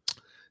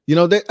you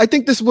know, I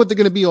think this is what they're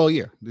gonna be all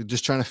year. They're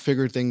just trying to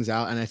figure things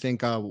out, and I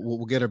think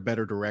we'll get a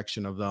better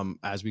direction of them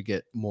as we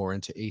get more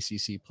into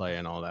ACC play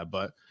and all that.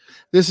 But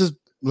this is,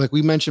 like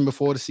we mentioned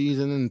before the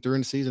season and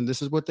during the season,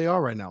 this is what they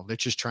are right now. They're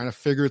just trying to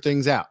figure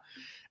things out,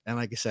 and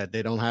like I said,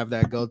 they don't have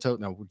that go-to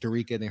now.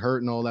 Derek getting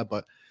hurt and all that,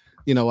 but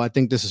you know, I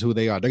think this is who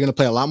they are. They're going to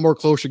play a lot more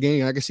closer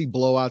game. I can see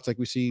blowouts like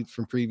we see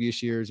from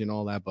previous years and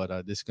all that,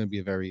 but this is going to be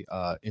a very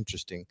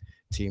interesting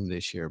team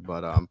this year.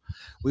 But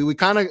we were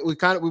going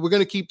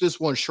to keep this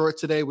one short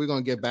today. We're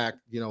going to get back,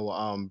 you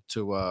know,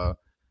 to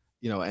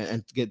you know,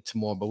 and get to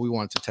more. But we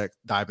wanted to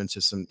dive into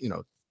some, you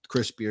know,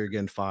 Chris Beard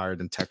getting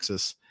fired in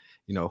Texas.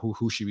 You know,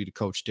 who should be the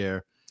coach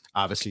there?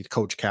 Obviously,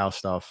 Coach Cal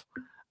stuff.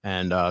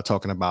 And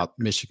talking about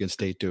Michigan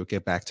State, Duke.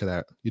 Get back to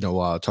that. You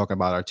know, talking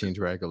about our teams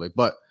regularly,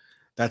 but.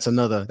 That's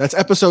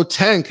episode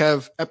 10,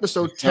 Kev.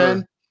 Episode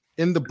 10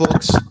 in the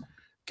books.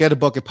 Get a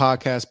Bucket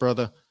podcast,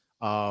 brother.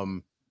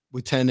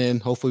 We 10 in.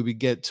 Hopefully we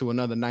get to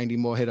another 90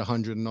 more, hit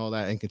 100 and all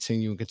that, and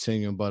continue.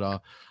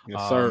 But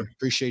yes, sir.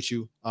 Appreciate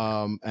you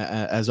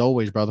as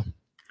always, brother.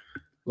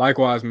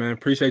 Likewise, man.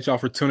 Appreciate y'all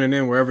for tuning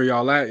in wherever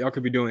y'all at. Y'all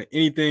could be doing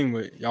anything,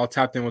 but y'all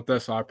tapped in with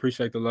us, so I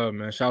appreciate the love,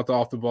 man. Shout out to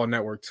Off the Ball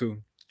Network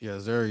too.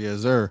 Yes,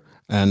 sir.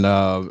 And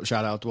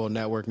shout out to World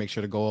Network. Make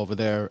sure to go over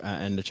there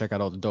and to check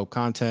out all the dope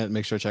content.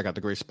 Make sure to check out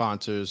the great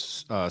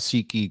sponsors,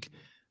 SeatGeek,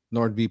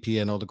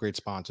 NordVPN, all the great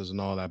sponsors and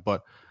all that.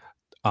 But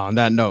on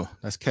that note,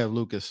 that's Kev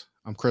Lucas.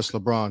 I'm Chris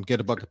LeBron. Get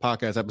a Bucket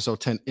Podcast, episode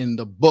 10 in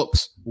the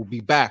books. We'll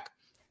be back.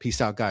 Peace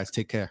out, guys.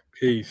 Take care.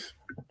 Peace.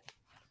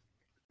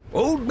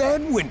 Old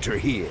Man Winter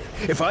here.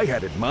 If I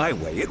had it my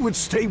way, it would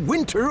stay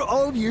winter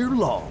all year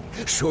long.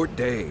 Short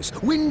days,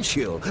 wind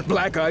chill,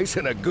 black ice,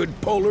 and a good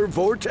polar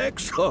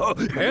vortex. Oh,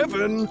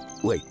 heaven!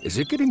 Wait, is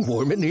it getting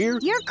warm in here?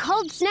 Your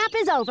cold snap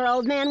is over,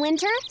 Old Man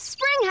Winter.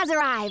 Spring has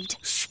arrived.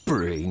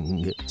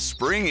 Spring.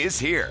 Spring is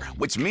here,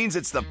 which means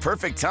it's the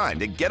perfect time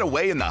to get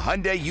away in the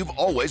Hyundai you've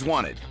always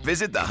wanted.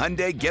 Visit the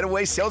Hyundai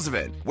Getaway Sales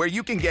Event, where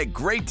you can get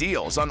great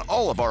deals on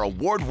all of our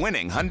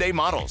award-winning Hyundai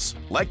models,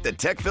 like the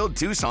tech-filled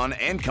Tucson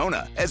and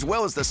Kona, as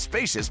well as the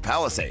spacious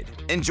Palisade.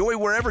 Enjoy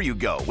wherever you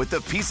go with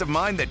the peace of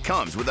mind that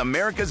comes with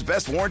America's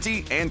best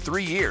warranty and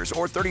 3 years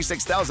or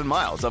 36,000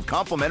 miles of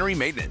complimentary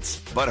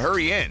maintenance. But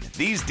hurry in,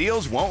 these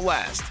deals won't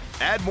last.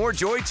 Add more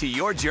joy to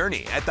your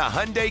journey at the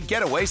Hyundai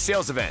Getaway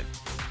Sales Event.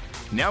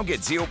 Now get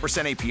 0%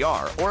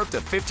 APR or up to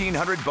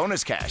 $1,500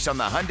 bonus cash on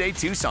the Hyundai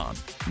Tucson.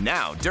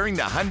 Now, during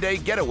the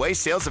Hyundai Getaway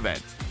Sales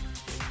Event.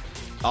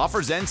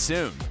 Offers end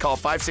soon. Call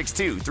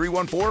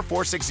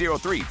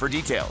 562-314-4603 for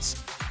details.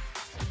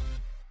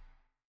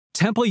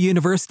 Temple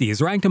University is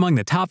ranked among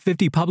the top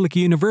 50 public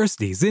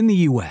universities in the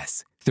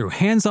U.S. Through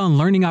hands-on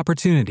learning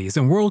opportunities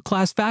and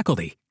world-class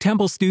faculty,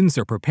 Temple students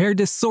are prepared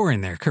to soar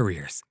in their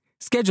careers.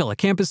 Schedule a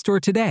campus tour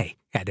today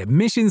at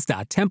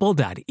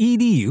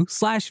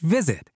admissions.temple.edu/visit.